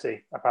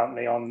 2030,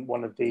 apparently, on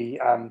one of the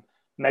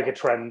mega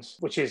trends,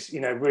 which is,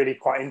 really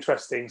quite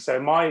interesting. So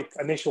my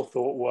initial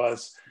thought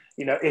was,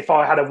 you know, if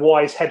I had a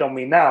wise head on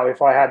me now,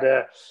 if I had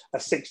a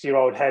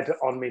 60-year-old head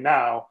on me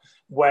now,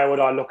 where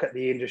would I look at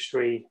the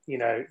industry,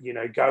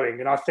 going?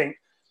 And I think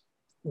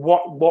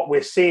what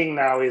we're seeing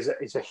now is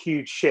a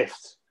huge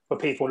shift for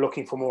people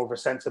looking for more of a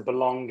sense of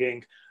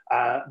belonging.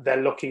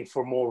 They're looking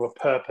for more of a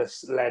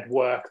purpose-led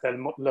work.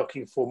 They're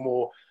looking for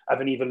more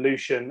of an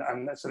evolution.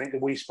 And that's something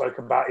that we spoke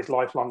about is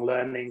lifelong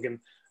learning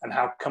and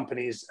how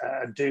companies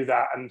do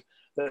that. And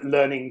that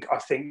learning, I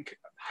think,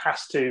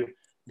 has to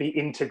be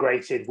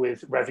integrated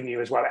with revenue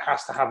as well. It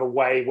has to have a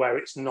way where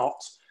it's not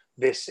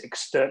this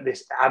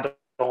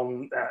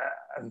add-on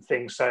and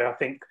thing. So I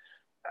think,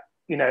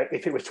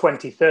 if it was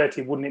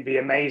 2030, wouldn't it be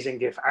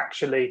amazing if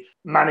actually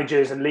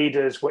managers and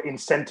leaders were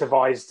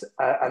incentivized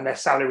and their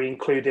salary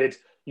included?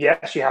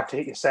 Yes, you have to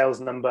hit your sales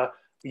number.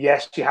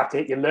 Yes, you have to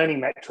hit your learning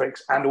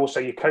metrics and also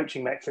your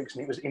coaching metrics.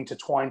 And it was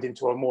intertwined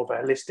into a more of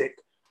a holistic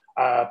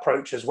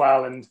approach as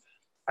well. And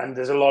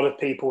there's a lot of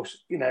people,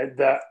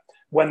 that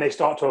when they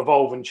start to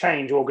evolve and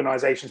change,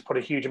 organizations put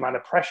a huge amount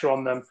of pressure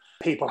on them.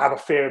 People have a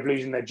fear of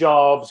losing their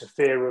jobs, a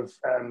fear of,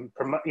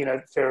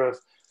 fear of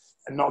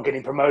not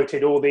getting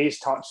promoted, all these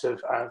types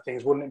of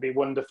things. Wouldn't it be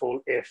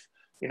wonderful if,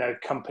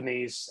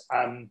 companies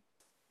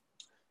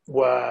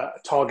were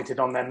targeted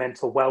on their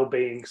mental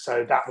well-being?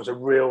 So that was a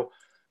real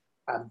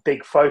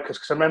big focus.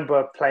 Because I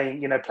remember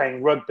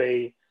playing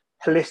rugby,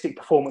 holistic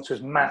performance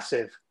was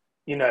massive.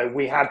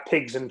 We had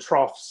pigs and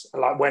troughs.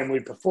 Like when we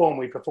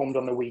performed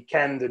on the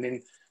weekend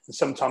and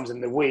sometimes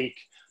in the week.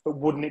 But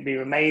wouldn't it be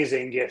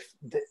amazing if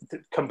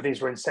the companies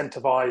were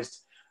incentivized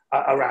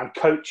around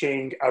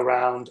coaching,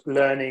 around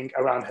learning,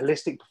 around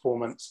holistic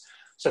performance?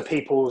 So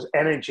people's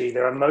energy,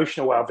 their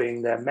emotional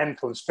well-being, their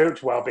mental and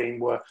spiritual well-being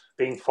were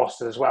being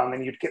fostered as well. And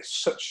then you'd get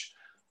such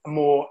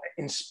more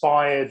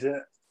inspired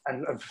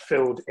and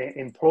fulfilled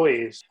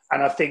employees.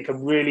 And I think a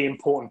really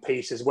important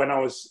piece is when I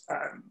was,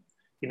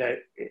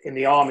 in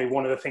the army,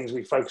 one of the things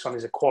we focus on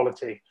is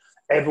equality.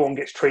 Everyone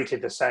gets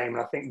treated the same.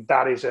 And I think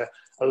that is a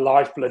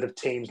lifeblood of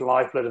teams,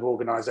 lifeblood of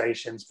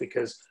organizations,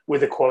 because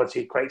with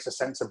equality, it creates a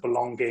sense of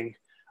belonging.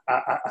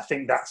 I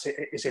think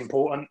it's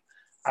important.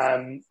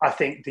 I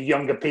think the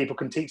younger people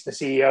can teach the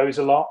CEOs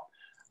a lot.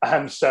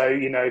 So,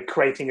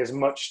 creating as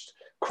much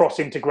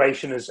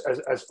cross-integration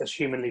as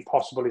humanly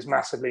possible is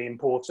massively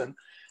important.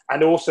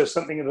 And also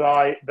something that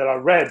I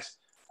read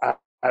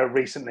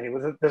recently,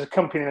 there's a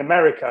company in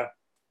America,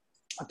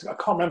 I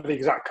can't remember the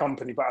exact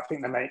company, but I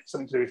think they make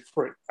something to do with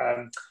fruit,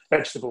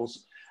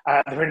 vegetables.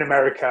 They're in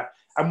America.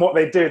 And what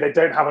they do, they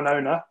don't have an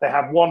owner. They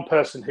have one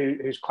person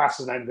who's classed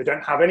as an owner. They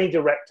don't have any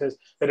directors.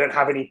 They don't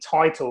have any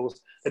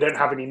titles. They don't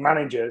have any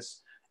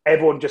managers.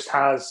 Everyone just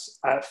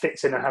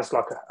fits in and has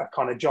like a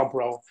kind of job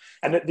role.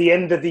 And at the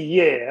end of the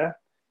year,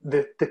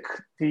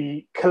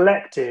 the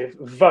collective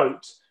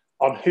vote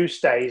on who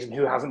stays and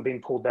who hasn't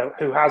been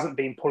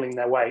pulling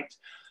their weight.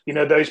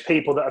 Those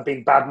people that have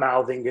been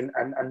bad-mouthing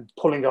and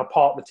pulling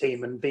apart the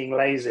team and being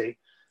lazy,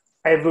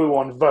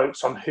 everyone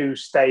votes on who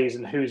stays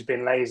and who's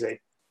been lazy.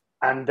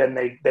 And then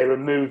they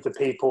remove the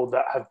people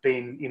that have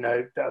been,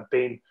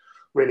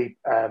 really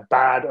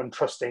bad,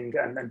 untrusting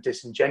and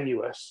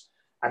disingenuous,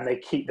 and they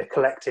keep the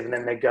collective and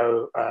then they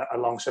go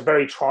along. So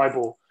very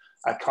tribal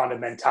kind of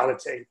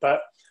mentality.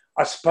 But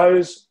I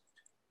suppose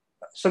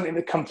something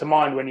that come to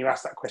mind when you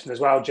ask that question as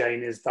well,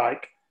 Jane, is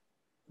like,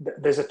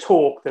 there's a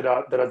talk that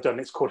I've done.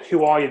 It's called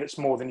Who Are You That's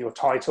More Than Your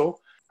Title?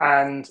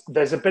 And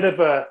there's a bit of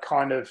a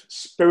kind of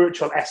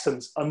spiritual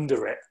essence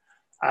under it.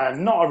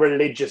 Not a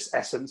religious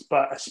essence,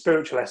 but a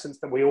spiritual essence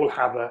that we all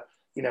have a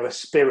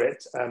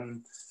spirit.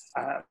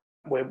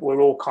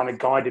 We're all kind of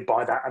guided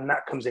by that, and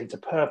that comes into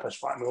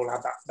purpose, right? And we all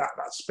have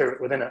that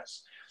spirit within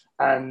us.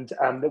 And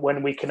that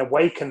when we can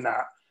awaken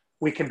that,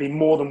 we can be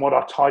more than what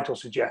our title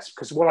suggests.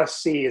 Because what I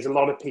see is a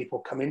lot of people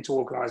come into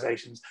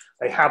organizations,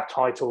 they have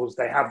titles,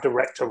 they have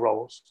director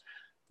roles,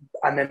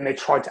 and then they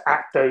try to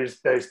act those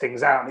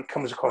things out, and it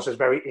comes across as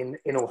very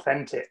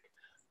inauthentic.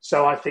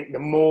 So I think the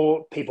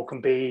more people can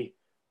be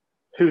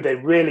who they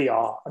really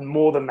are, and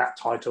more than that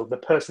title, the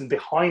person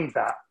behind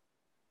that,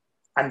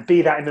 and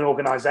be that in an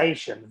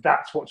organization,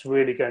 that's what's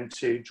really going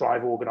to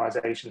drive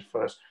organizations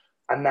first.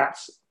 And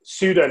that's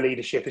pseudo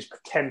leadership is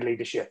pretend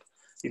leadership.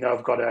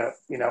 I've got an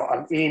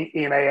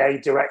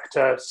EMEA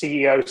director,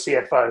 CEO,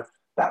 CFO.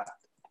 That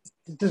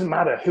it doesn't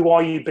matter. Who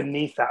are you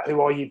beneath that? Who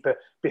are you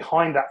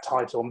behind that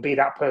title? And be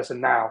that person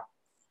now.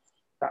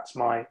 That's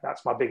my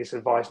biggest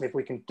advice. And if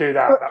we can do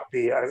that, that would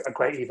be a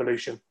great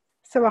evolution.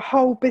 So a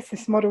whole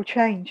business model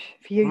change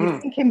for you. You're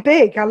thinking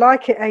big. I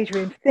like it,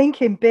 Adrian.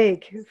 Thinking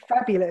big.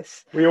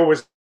 Fabulous. We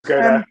always go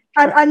there.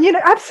 And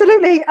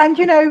absolutely. And,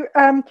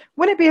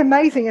 wouldn't it be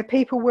amazing if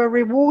people were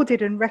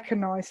rewarded and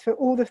recognised for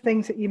all the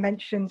things that you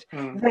mentioned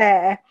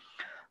there,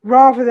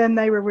 rather than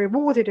they were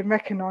rewarded and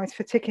recognised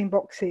for ticking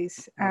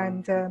boxes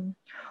and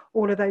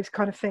all of those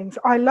kind of things.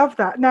 I love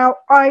that. Now,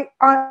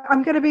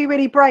 I'm going to be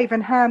really brave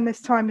and hand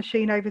this time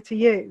machine over to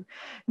you.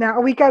 Now,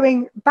 are we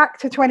going back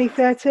to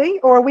 2030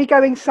 or are we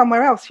going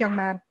somewhere else, young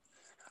man?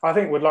 I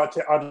think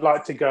I'd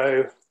like to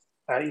go,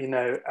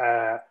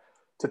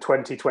 to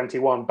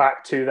 2021,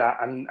 back to that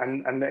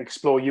and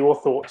explore your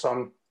thoughts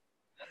on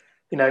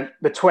the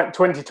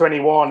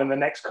 2021 and the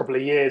next couple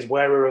of years,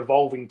 where we're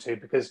evolving to,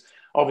 because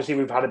obviously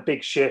we've had a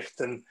big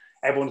shift and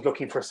everyone's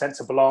looking for a sense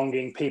of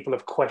belonging. People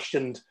have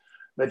questioned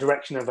the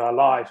direction of our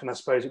life. And I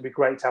suppose it'd be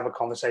great to have a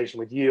conversation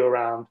with you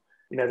around,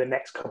 the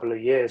next couple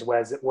of years.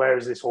 Where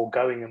is this all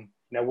going,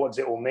 and, what does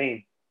it all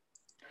mean?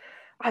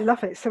 I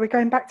love it. So we're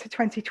going back to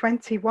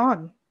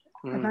 2021.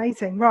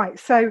 Amazing. Right.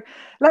 So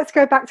let's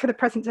go back to the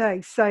present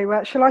day.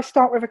 So shall I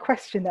start with a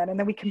question then, and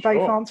then we can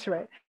both answer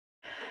it?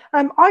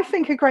 I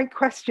think a great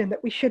question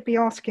that we should be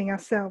asking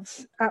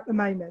ourselves at the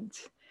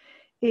moment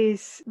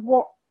is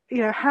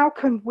how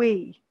can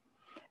we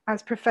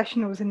as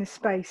professionals in this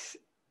space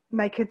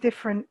make a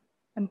different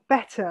and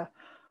better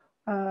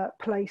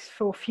place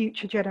for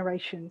future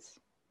generations?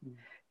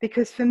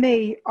 Because for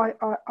me,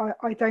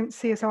 I don't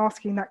see us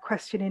asking that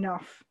question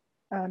enough.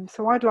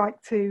 So I'd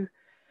like to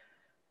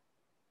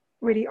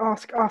really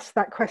ask us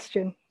that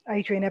question,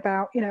 Adrian,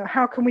 about,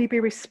 how can we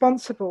be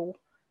responsible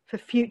for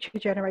future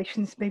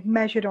generations, be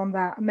measured on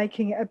that and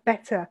making it a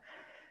better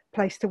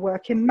place to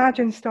work.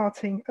 Imagine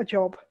starting a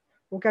job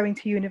or going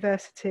to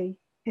university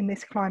in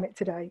this climate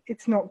today.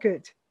 It's not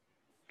good.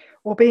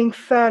 Or being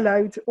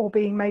furloughed or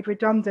being made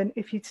redundant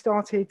if you'd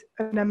started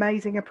an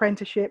amazing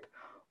apprenticeship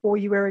or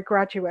you were a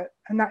graduate.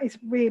 And that is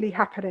really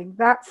happening.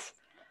 That's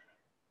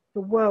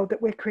the world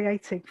that we're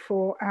creating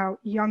for our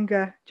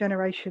younger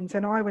generations.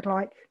 And I would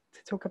like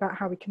to talk about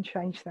how we can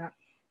change that.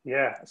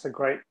 Yeah, that's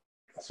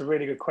a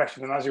really good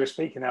question. And as you were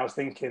speaking, I was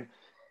thinking,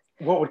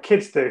 what would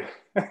kids do?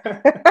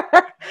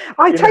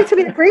 I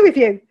totally agree with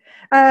you.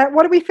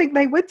 What do we think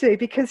they would do?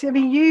 Because,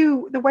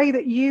 the way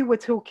that you were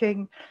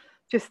talking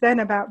just then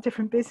about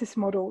different business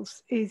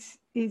models is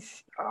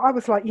I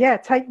was like, yeah,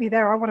 take me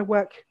there. I want to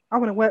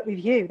work with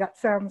you. That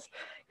sounds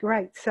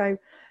great. So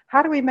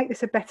how do we make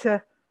this a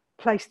better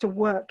place to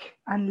work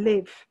and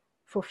live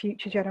for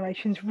future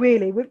generations,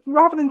 really?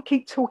 Rather than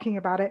keep talking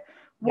about it,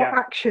 what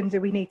action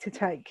do we need to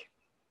take?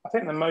 I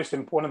think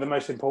one of the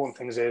most important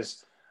things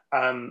is,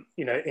 in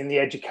the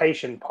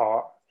education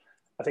part,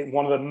 I think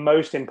one of the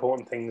most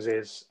important things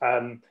is,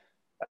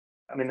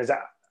 there's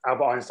that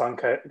Albert Einstein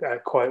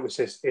quote, which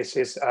is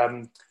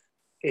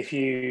if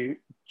you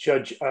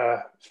judge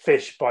a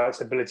fish by its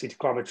ability to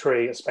climb a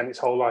tree and spend its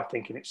whole life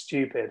thinking it's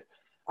stupid,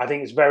 I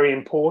think it's very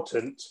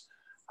important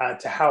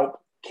to help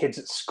kids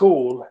at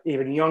school,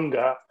 even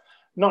younger,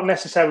 not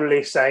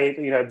necessarily say,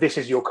 this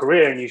is your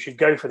career and you should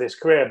go for this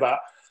career, but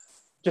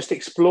just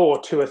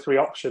explore 2 or 3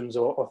 options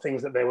or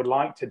things that they would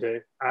like to do.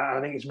 And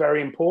I think it's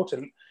very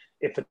important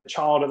if a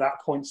child at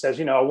that point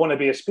says, I want to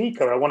be a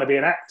speaker, I want to be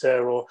an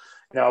actor, or,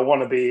 I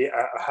want to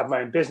have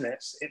my own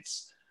business.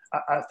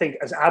 I think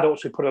as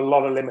adults, we put a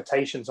lot of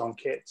limitations on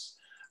kids.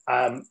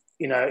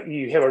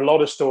 You hear a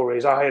lot of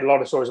stories. I heard a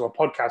lot of stories on a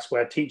podcast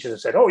where teachers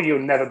have said, oh, you'll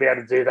never be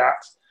able to do that.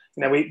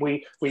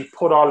 We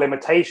put our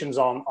limitations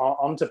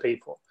onto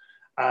people.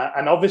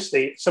 And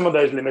obviously, some of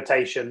those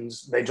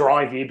limitations, they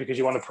drive you because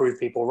you want to prove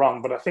people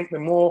wrong. But I think the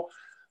more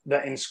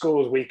that in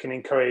schools we can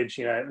encourage,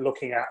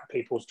 looking at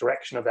people's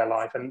direction of their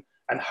life and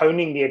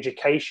honing the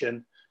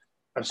education.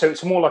 And so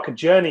it's more like a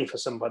journey for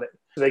somebody.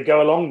 They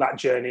go along that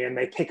journey and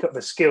they pick up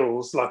the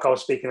skills, like I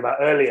was speaking about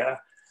earlier,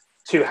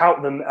 to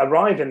help them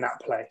arrive in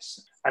that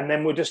place. And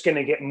then we're just going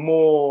to get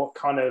more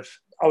kind of,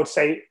 I would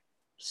say,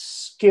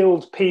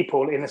 skilled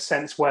people in a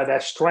sense where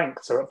their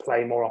strengths are at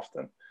play more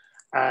often.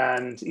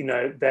 And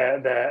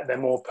they're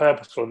more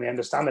purposeful and they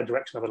understand the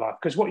direction of their life.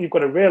 Because what you've got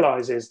to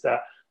realize is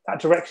that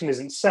direction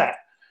isn't set.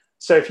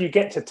 So if you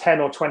get to 10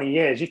 or 20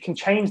 years, you can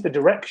change the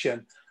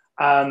direction.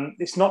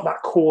 It's not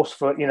that course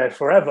for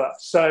forever.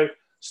 So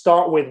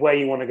start with where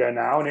you want to go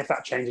now, and if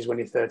that changes when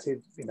you're 30,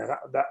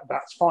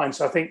 that's fine.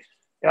 So I think,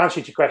 in answer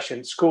to your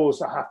question,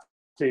 schools have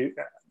to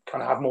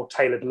kind of have more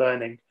tailored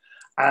learning,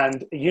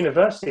 and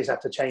universities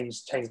have to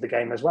change the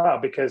game as well,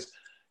 because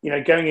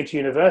going into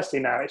university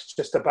now, it's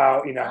just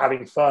about,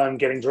 having fun,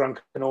 getting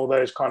drunk and all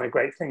those kind of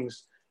great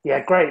things.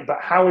 Yeah, great. But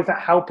how is that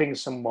helping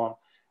someone?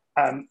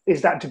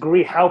 Is that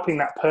degree helping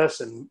that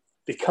person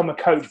become a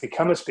coach,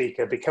 become a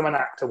speaker, become an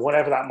actor,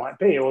 whatever that might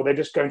be? Or they're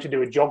just going to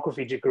do a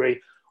geography degree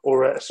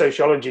or a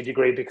sociology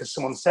degree because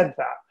someone said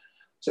that.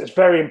 So it's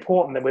very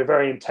important that we're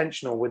very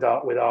intentional with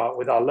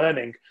our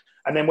learning.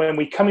 And then when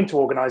we come into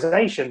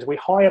organizations, we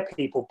hire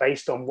people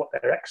based on what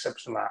they're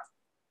exceptional at.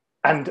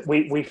 And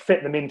we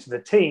fit them into the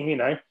team.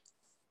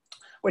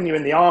 When you're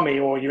in the army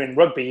or you're in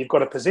rugby, you've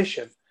got a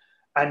position,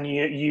 and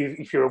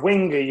if you're a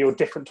winger, you're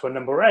different to a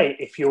number 8.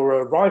 If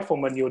you're a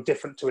rifleman, you're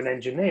different to an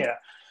engineer,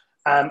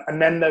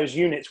 and then those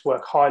units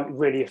work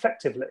really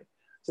effectively.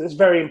 So it's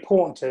very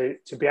important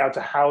to be able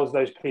to house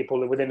those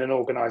people within an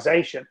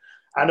organization,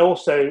 and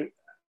also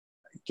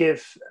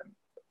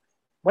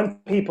when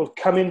people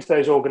come into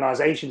those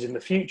organizations in the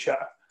future,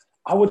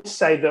 I would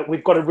say that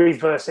we've got to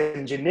reverse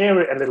engineer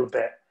it a little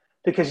bit.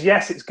 Because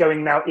yes, it's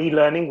going now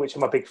e-learning, which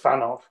I'm a big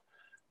fan of,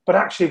 but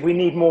actually we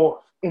need more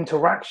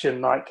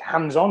interaction, like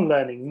hands-on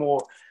learning.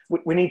 More,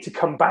 we need to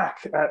come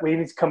back. We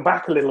need to come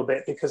back a little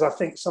bit, because I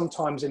think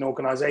sometimes in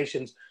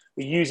organisations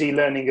we use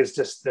e-learning as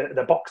just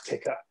the box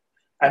ticker,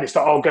 and it's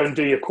like, oh, go and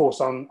do your course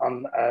on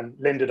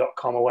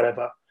lynda.com or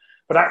whatever.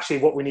 But actually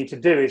what we need to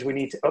do is we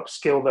need to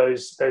upskill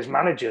those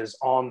managers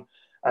on,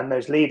 and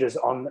those leaders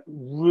on,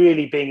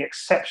 really being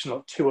exceptional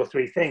at 2 or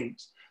 3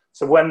 things.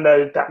 So when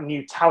that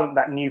new talent,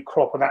 that new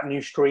crop, or that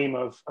new stream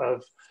of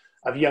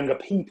younger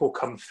people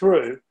come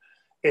through,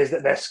 is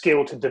that they're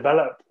skilled to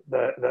develop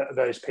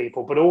those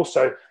people. But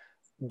also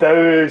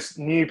those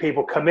new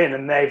people come in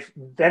and they've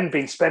then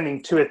been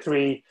spending 2 or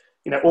 3,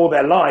 all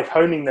their life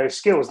honing those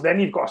skills. Then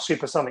you've got a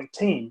supersonic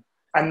team.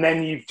 And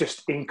then you've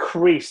just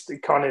increased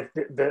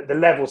the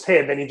levels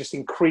here. Then you just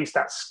increase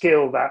that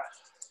skill, that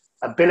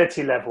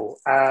ability level.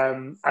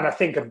 And I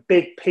think a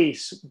big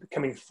piece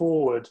coming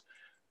forward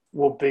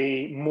will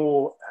be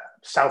more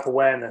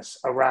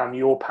self-awareness around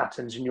your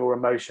patterns and your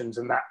emotions,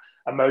 and that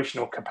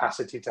emotional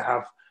capacity to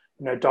have,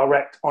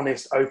 direct,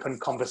 honest, open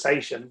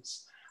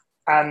conversations.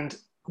 And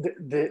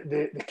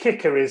the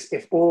kicker is,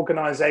 if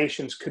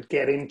organizations could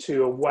get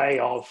into a way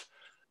of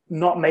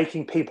not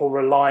making people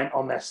reliant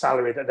on their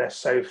salary, that they're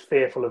so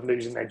fearful of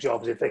losing their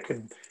jobs, if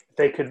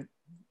they could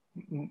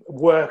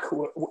work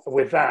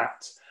with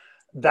that,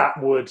 that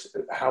would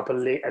help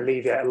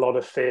alleviate a lot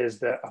of fears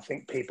that I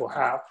think people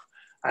have,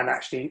 and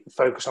actually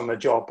focus on the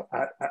job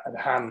at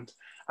hand.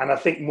 And I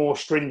think more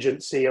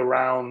stringency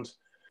around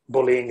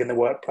bullying in the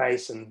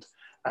workplace and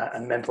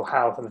mental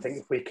health. And I think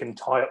if we can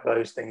tie up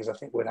those things, I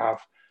think we'd have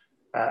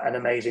an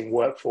amazing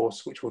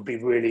workforce, which would be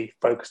really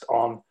focused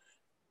on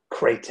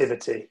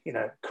creativity,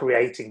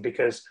 creating,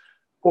 because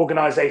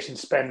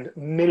organizations spend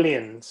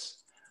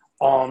millions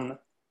on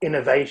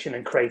innovation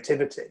and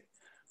creativity,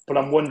 but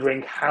I'm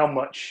wondering how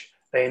much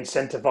they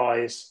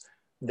incentivize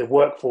the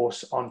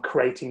workforce on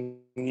creating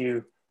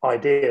new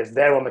ideas.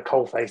 They're on the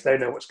coalface, they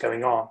know what's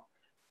going on,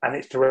 and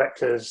it's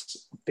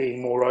directors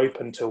being more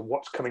open to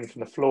what's coming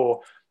from the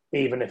floor,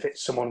 even if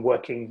it's someone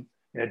working,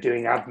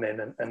 doing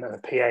admin and a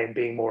PA, and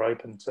being more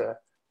open to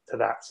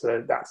that.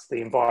 So that's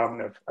the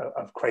environment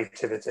of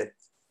creativity.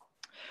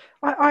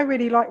 I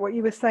really like what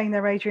you were saying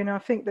there, Adrian. I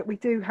think that we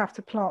do have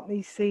to plant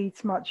these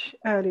seeds much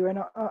earlier.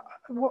 And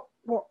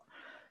what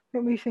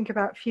when we think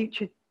about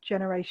future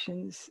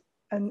generations,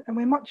 and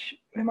we're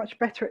much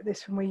better at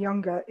this when we're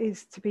younger,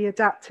 is to be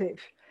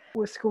adaptive.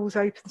 With schools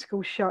open,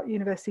 schools shut,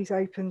 universities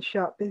open,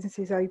 shut,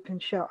 businesses open,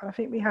 shut. And I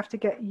think we have to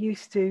get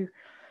used to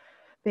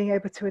being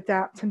able to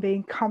adapt and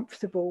being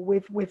comfortable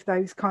with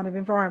those kind of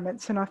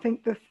environments. And I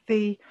think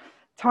the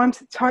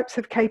types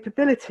of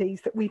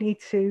capabilities that we need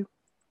to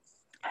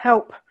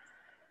help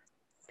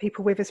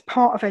people with as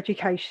part of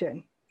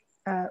education,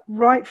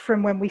 right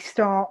from when we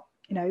start,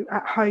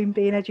 at home,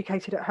 being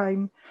educated at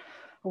home,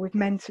 or with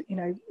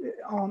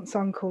aunts,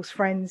 uncles,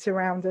 friends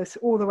around us,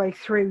 all the way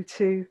through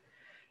to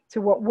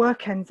what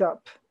work ends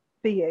up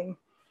being,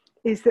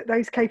 is that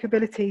those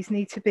capabilities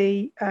need to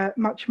be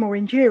much more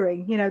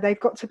enduring. They've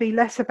got to be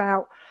less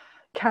about,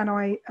 can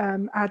I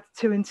add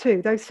 2 and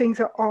 2? Those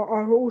things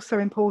are also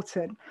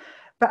important.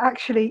 But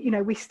actually,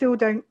 we still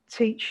don't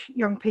teach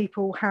young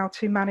people how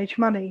to manage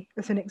money,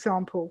 as an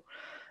example.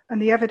 And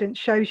the evidence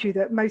shows you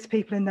that most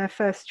people in their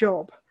first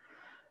job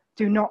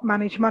do not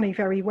manage money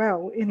very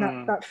well in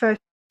that first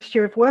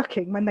year of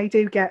working, when they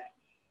do get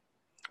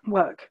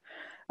work.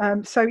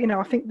 So,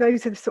 I think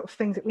those are the sort of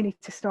things that we need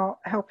to start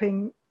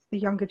helping the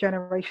younger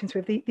generations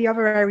with. The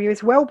other area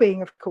is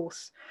well-being, of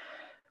course.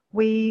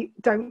 We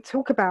don't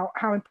talk about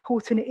how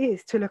important it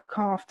is to look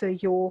after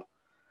your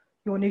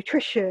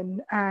nutrition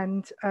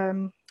and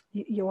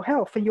your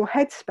health and your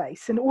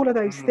headspace and all of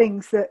those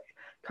things that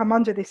come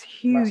under this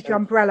huge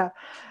umbrella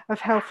of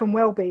health and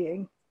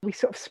well-being. We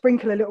sort of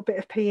sprinkle a little bit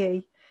of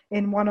PE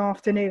in one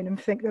afternoon and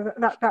think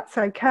that's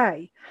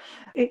okay.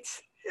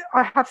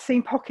 I have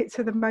seen pockets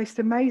of the most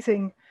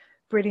amazing,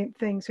 brilliant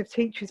things with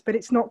teachers, but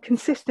it's not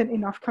consistent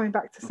enough, coming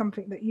back to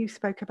something that you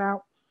spoke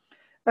about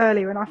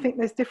earlier. And I think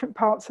there's different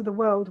parts of the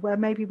world where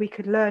maybe we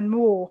could learn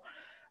more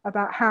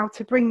about how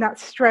to bring that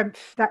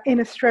strength, that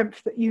inner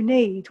strength that you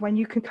need when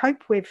you can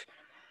cope with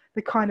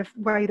the kind of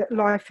way that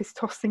life is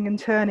tossing and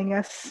turning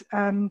us,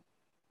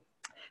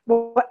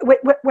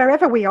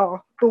 wherever we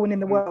are born in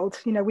the world.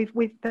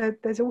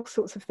 There's all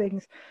sorts of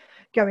things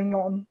going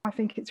on. I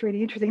think it's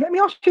really interesting. Let me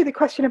ask you the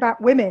question about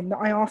women that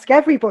I ask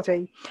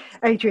everybody,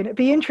 Adrian. It'd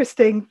be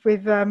interesting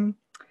with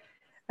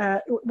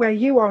where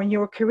you are in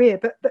your career,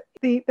 but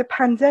the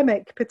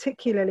pandemic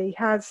particularly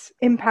has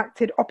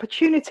impacted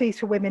opportunities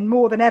for women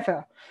more than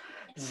ever.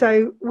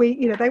 So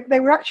they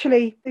were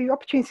actually, the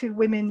opportunities of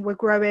women were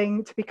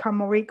growing to become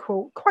more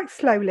equal quite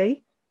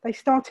slowly. They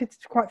started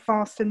quite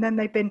fast, and then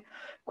they've been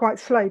quite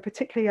slow,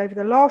 particularly over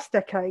the last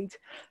decade.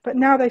 But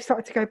now they've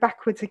started to go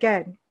backwards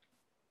again.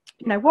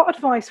 What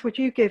advice would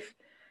you give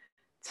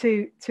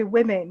to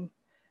women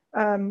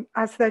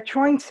as they're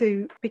trying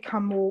to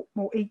become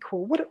more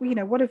equal? What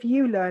have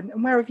you learned,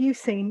 and where have you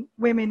seen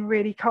women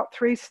really cut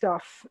through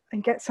stuff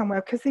and get somewhere?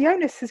 Because the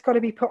onus has got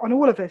to be put on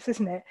all of us,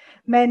 isn't it?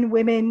 Men,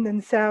 women,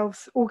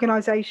 themselves,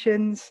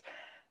 organisations,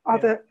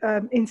 other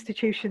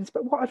institutions.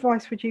 But what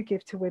advice would you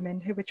give to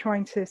women who are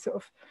trying to sort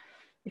of,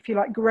 if you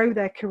like, grow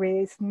their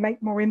careers and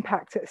make more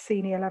impact at a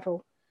senior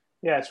level?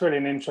 Yeah, it's really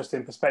an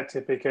interesting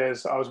perspective,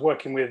 because I was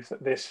working with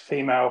this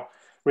female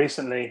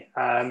recently,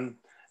 and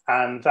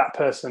and that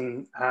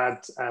person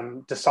had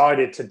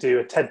decided to do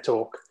a TED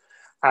Talk,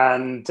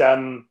 and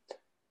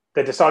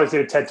they decided to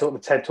do a TED Talk. The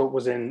TED Talk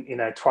was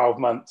in 12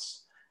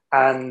 months,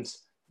 and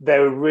they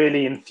were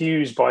really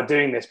enthused by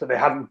doing this, but they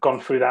hadn't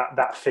gone through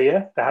that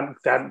fear. They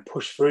hadn't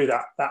pushed through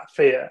that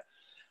fear.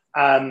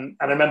 And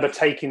I remember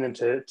taking them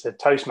to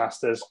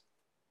Toastmasters,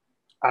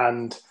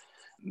 and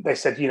they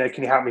said,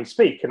 can you help me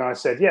speak? And I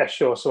said, yeah,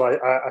 sure. So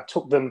I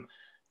took them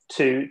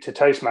to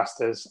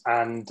Toastmasters,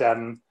 and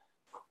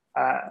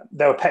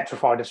they were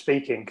petrified of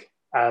speaking,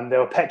 and they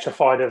were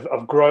petrified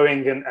of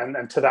growing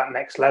and to that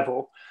next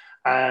level.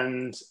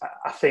 And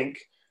I think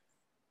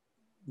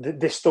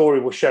this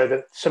story will show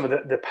that some of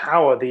the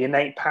power, the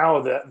innate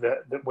power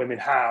that women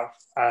have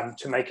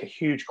to make a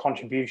huge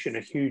contribution,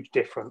 a huge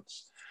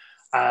difference.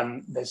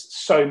 There's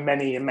so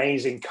many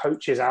amazing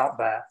coaches out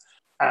there,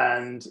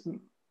 and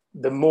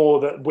the more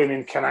that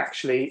women can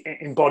actually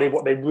embody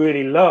what they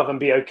really love and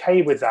be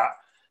okay with that,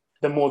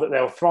 the more that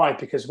they'll thrive,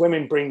 because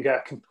women bring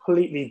a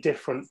completely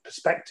different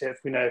perspective,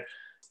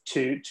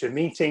 to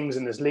meetings,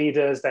 and as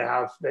leaders,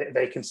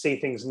 they can see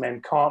things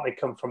men can't. They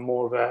come from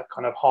more of a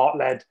kind of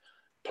heart-led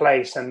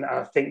place, and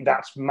I think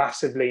that's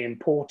massively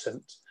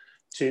important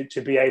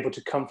to be able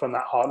to come from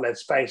that heart-led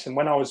space. And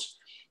when I was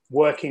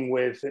working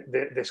with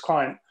this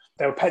client,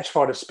 they were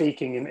petrified of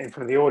speaking in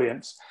front of the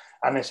audience,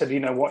 and they said,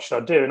 what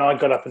should I do? And I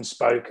got up and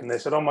spoke, and they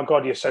said, oh my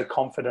God, you're so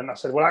confident. I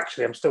said, well,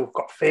 actually, I'm still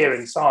got fear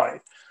inside.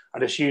 I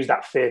just use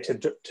that fear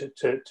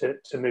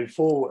to move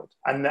forward.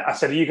 And I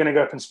said, are you going to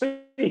go up and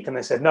speak? And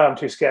they said, no, I'm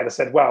too scared. I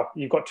said, well,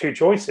 you've got two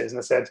choices. And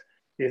I said,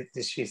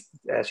 she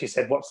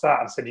said, what's that?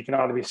 I said, you can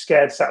either be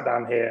scared, sat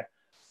down here,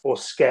 or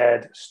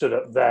scared, stood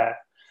up there.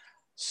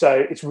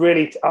 So it's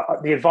really,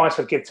 the advice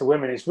I'd give to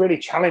women is really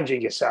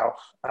challenging yourself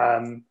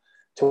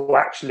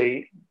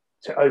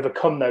to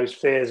overcome those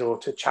fears, or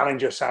to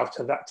challenge yourself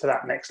to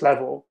that next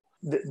level.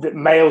 The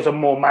males are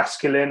more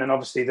masculine, and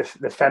obviously the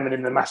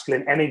feminine, the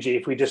masculine energy.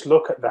 If we just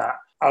look at that,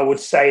 I would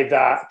say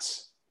that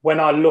when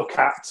I look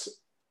at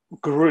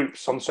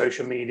groups on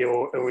social media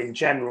or in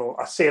general,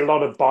 I see a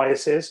lot of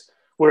biases.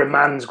 We're a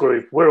man's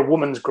group, we're a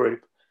woman's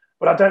group,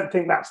 but I don't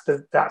think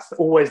that's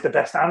always the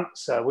best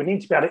answer. We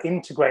need to be able to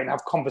integrate and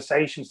have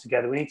conversations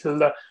together. We need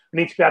to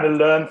be able to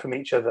learn from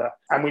each other,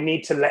 and we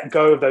need to let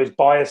go of those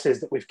biases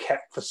that we've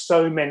kept for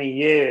so many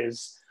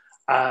years.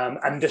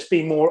 And just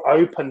be more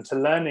open to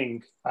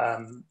learning,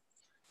 from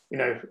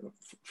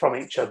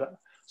each other.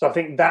 So I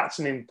think that's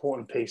an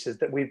important piece, is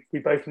that we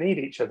both need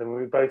each other,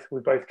 and we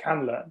both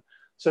can learn.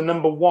 So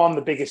number one,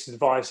 the biggest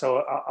advice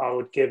I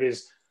would give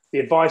is the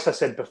advice I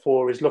said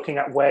before, is looking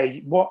at where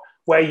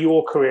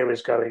your career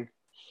is going,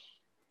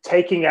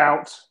 taking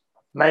out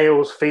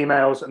males,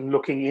 females, and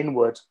looking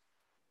inward.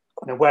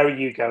 Where are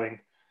you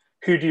going?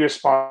 Who do you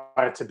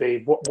aspire to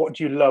be? What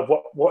do you love?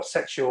 What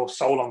sets your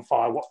soul on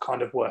fire? What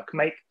kind of work?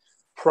 Make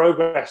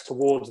progress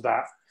towards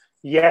that.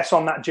 Yes,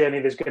 on that journey,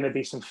 there's going to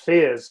be some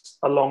fears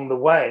along the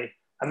way,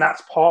 and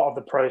that's part of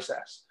the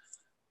process.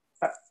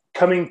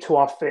 Coming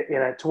to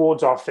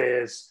towards our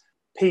fears,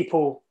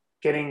 people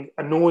getting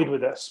annoyed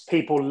with us,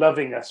 people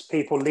loving us,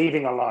 people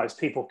leaving our lives,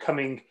 people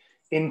coming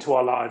into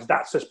our lives.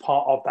 That's just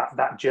part of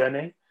that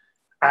journey,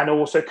 and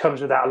also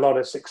comes with that a lot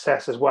of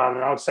success as well.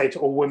 And I would say to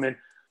all women,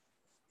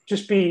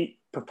 just be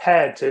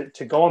prepared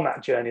to go on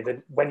that journey.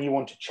 That when you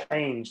want to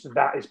change,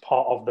 that is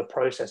part of the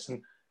process,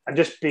 and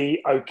just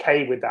be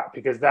okay with that,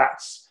 because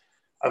that's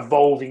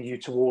evolving you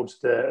towards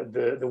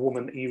the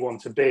woman that you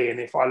want to be. And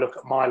if I look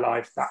at my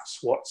life, that's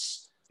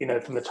what's,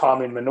 from the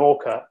time in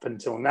Menorca up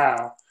until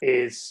now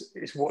is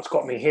what's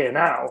got me here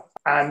now.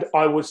 And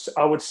I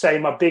would say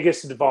my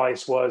biggest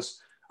advice was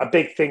a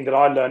big thing that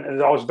I learned,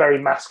 and I was very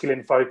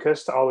masculine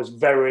focused. I was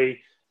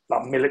very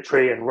like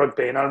military and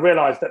rugby, and I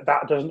realized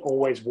that doesn't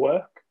always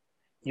work.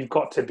 You've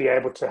got to be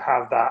able to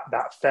have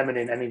that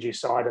feminine energy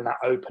side, and that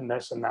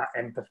openness, and that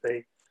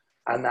empathy,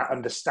 and that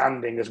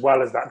understanding, as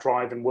well as that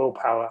drive and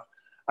willpower.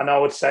 And I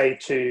would say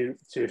to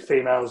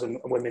females and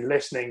women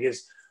listening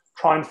is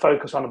try and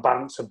focus on a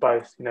balance of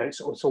both. It's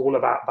all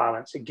about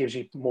balance. It gives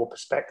you more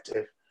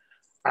perspective.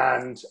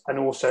 And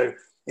also,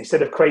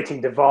 instead of creating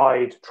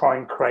divide, try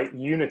and create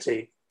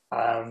unity,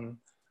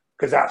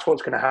 because that's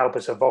what's going to help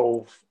us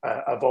evolve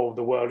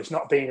the world. It's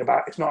not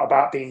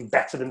about being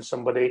better than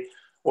somebody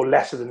or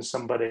lesser than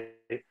somebody.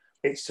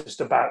 It's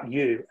just about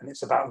you, and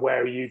it's about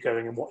where are you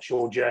going and what's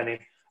your journey.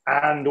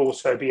 And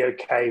also be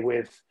okay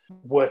with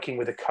working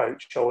with a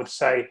coach. I would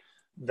say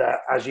that,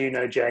 as you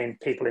know, Jane,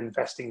 people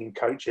investing in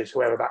coaches,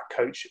 whoever that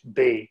coach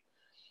be,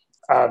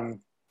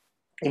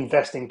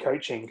 invest in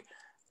coaching.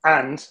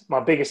 And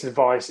my biggest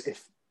advice,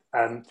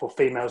 for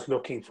females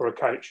looking for a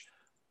coach,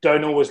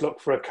 don't always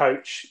look for a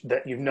coach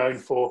that you've known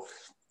for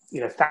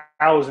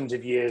thousands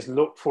of years.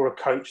 Look for a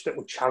coach that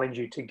will challenge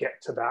you to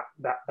get to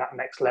that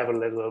next level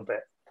a little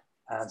bit.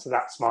 And so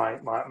that's my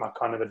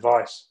kind of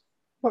advice.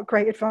 What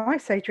great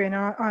advice, Adrian.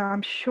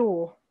 I'm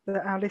sure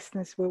that our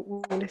listeners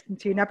will listen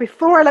to you. Now,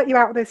 before I let you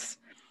out of this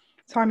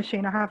time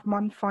machine, I have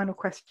one final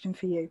question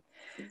for you,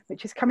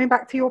 which is coming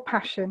back to your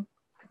passion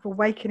for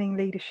awakening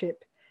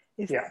leadership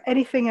Is there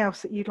anything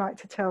else that you'd like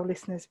to tell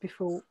listeners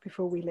before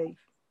we leave?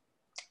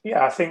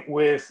 Yeah, I think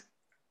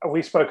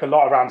we spoke a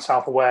lot around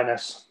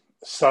self-awareness.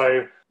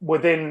 So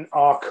within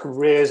our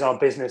careers, our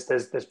business,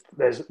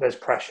 there's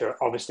pressure,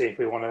 obviously, if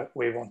we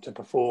want to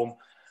perform.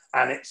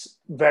 And it's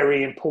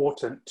very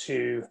important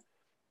to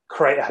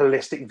create a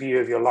holistic view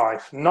of your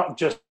life, not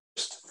just,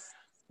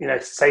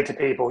 say to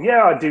people,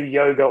 yeah, I do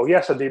yoga, or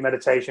yes, I do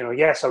meditation, or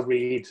yes, I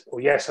read,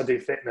 or yes, I do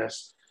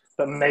fitness,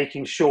 but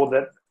making sure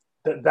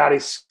that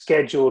is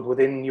scheduled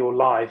within your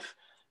life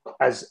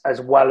as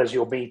well as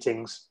your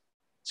meetings.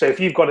 So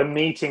if you've got a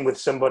meeting with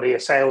somebody, a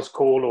sales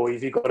call, or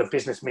if you've got a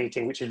business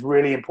meeting, which is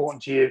really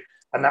important to you,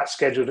 and that's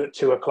scheduled at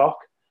 2:00,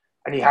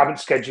 and you haven't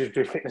scheduled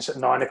to do fitness at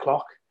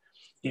 9:00,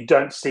 you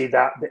don't see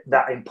that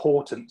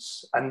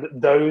importance. And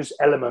those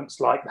elements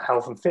like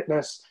health and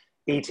fitness,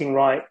 eating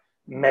right,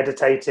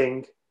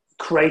 meditating,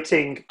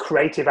 creating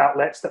creative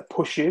outlets that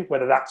push you,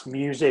 whether that's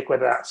music,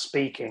 whether that's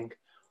speaking,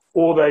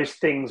 all those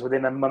things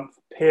within a month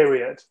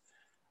period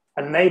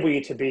enable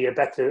you to be a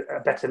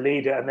better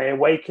leader, and they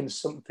awaken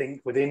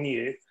something within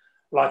you,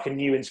 like a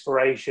new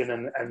inspiration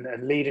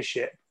and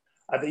leadership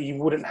that you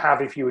wouldn't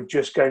have if you were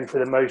just going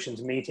through the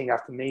motions meeting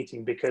after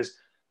meeting, because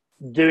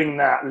doing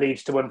that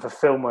leads to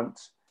unfulfillment.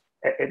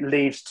 It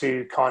leads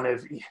to kind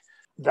of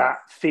that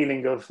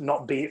feeling of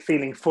not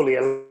feeling fully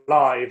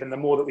alive. And the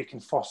more that we can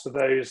foster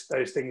those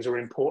things are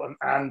important,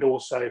 and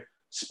also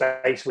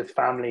space with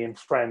family and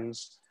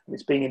friends. And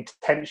it's being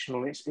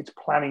intentional. It's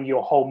planning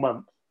your whole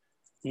month.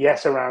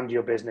 Yes, around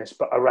your business,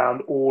 but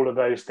around all of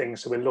those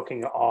things. So we're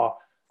looking at our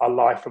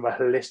life from a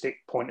holistic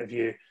point of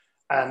view.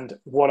 And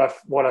what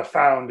I've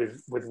found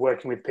is, with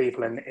working with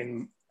people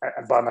and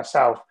by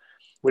myself,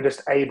 we're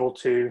just able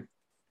to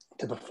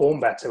perform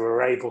better.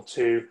 We're able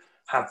to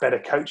have better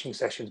coaching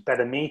sessions,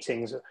 better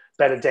meetings,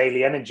 better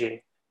daily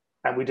energy.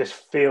 And we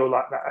just feel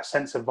like that, a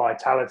sense of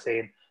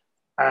vitality.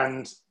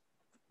 And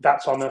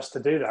that's on us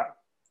to do that.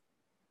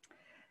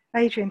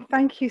 Adrian,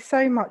 thank you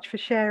so much for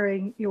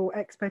sharing your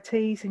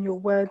expertise and your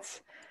words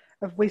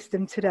of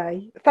wisdom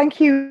today. Thank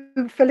you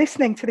for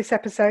listening to this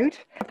episode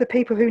of the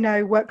People Who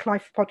Know Work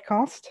Life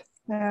podcast.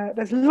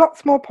 There's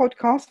lots more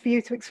podcasts for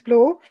you to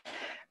explore.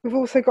 We've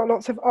also got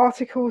lots of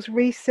articles,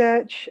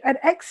 research, and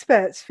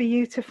experts for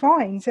you to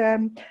find.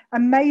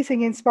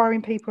 Amazing,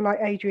 inspiring people like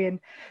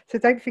Adrian. So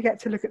don't forget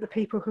to look at the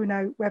People Who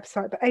Know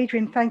website. But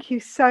Adrian, thank you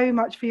so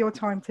much for your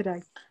time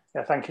today.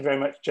 Yeah, thank you very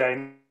much,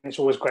 Jane. It's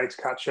always great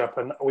to catch up,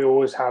 and we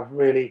always have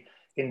really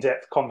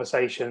in-depth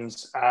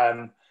conversations,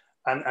 and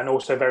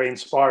also very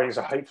inspiring.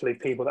 So hopefully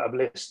people that have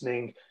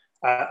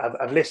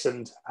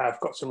listened have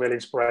got some real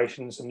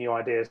inspiration, some new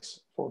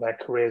ideas for their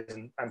careers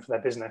and for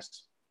their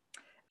business.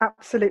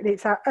 Absolutely.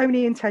 It's our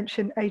only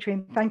intention,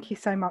 Adrian. Thank you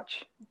so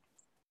much.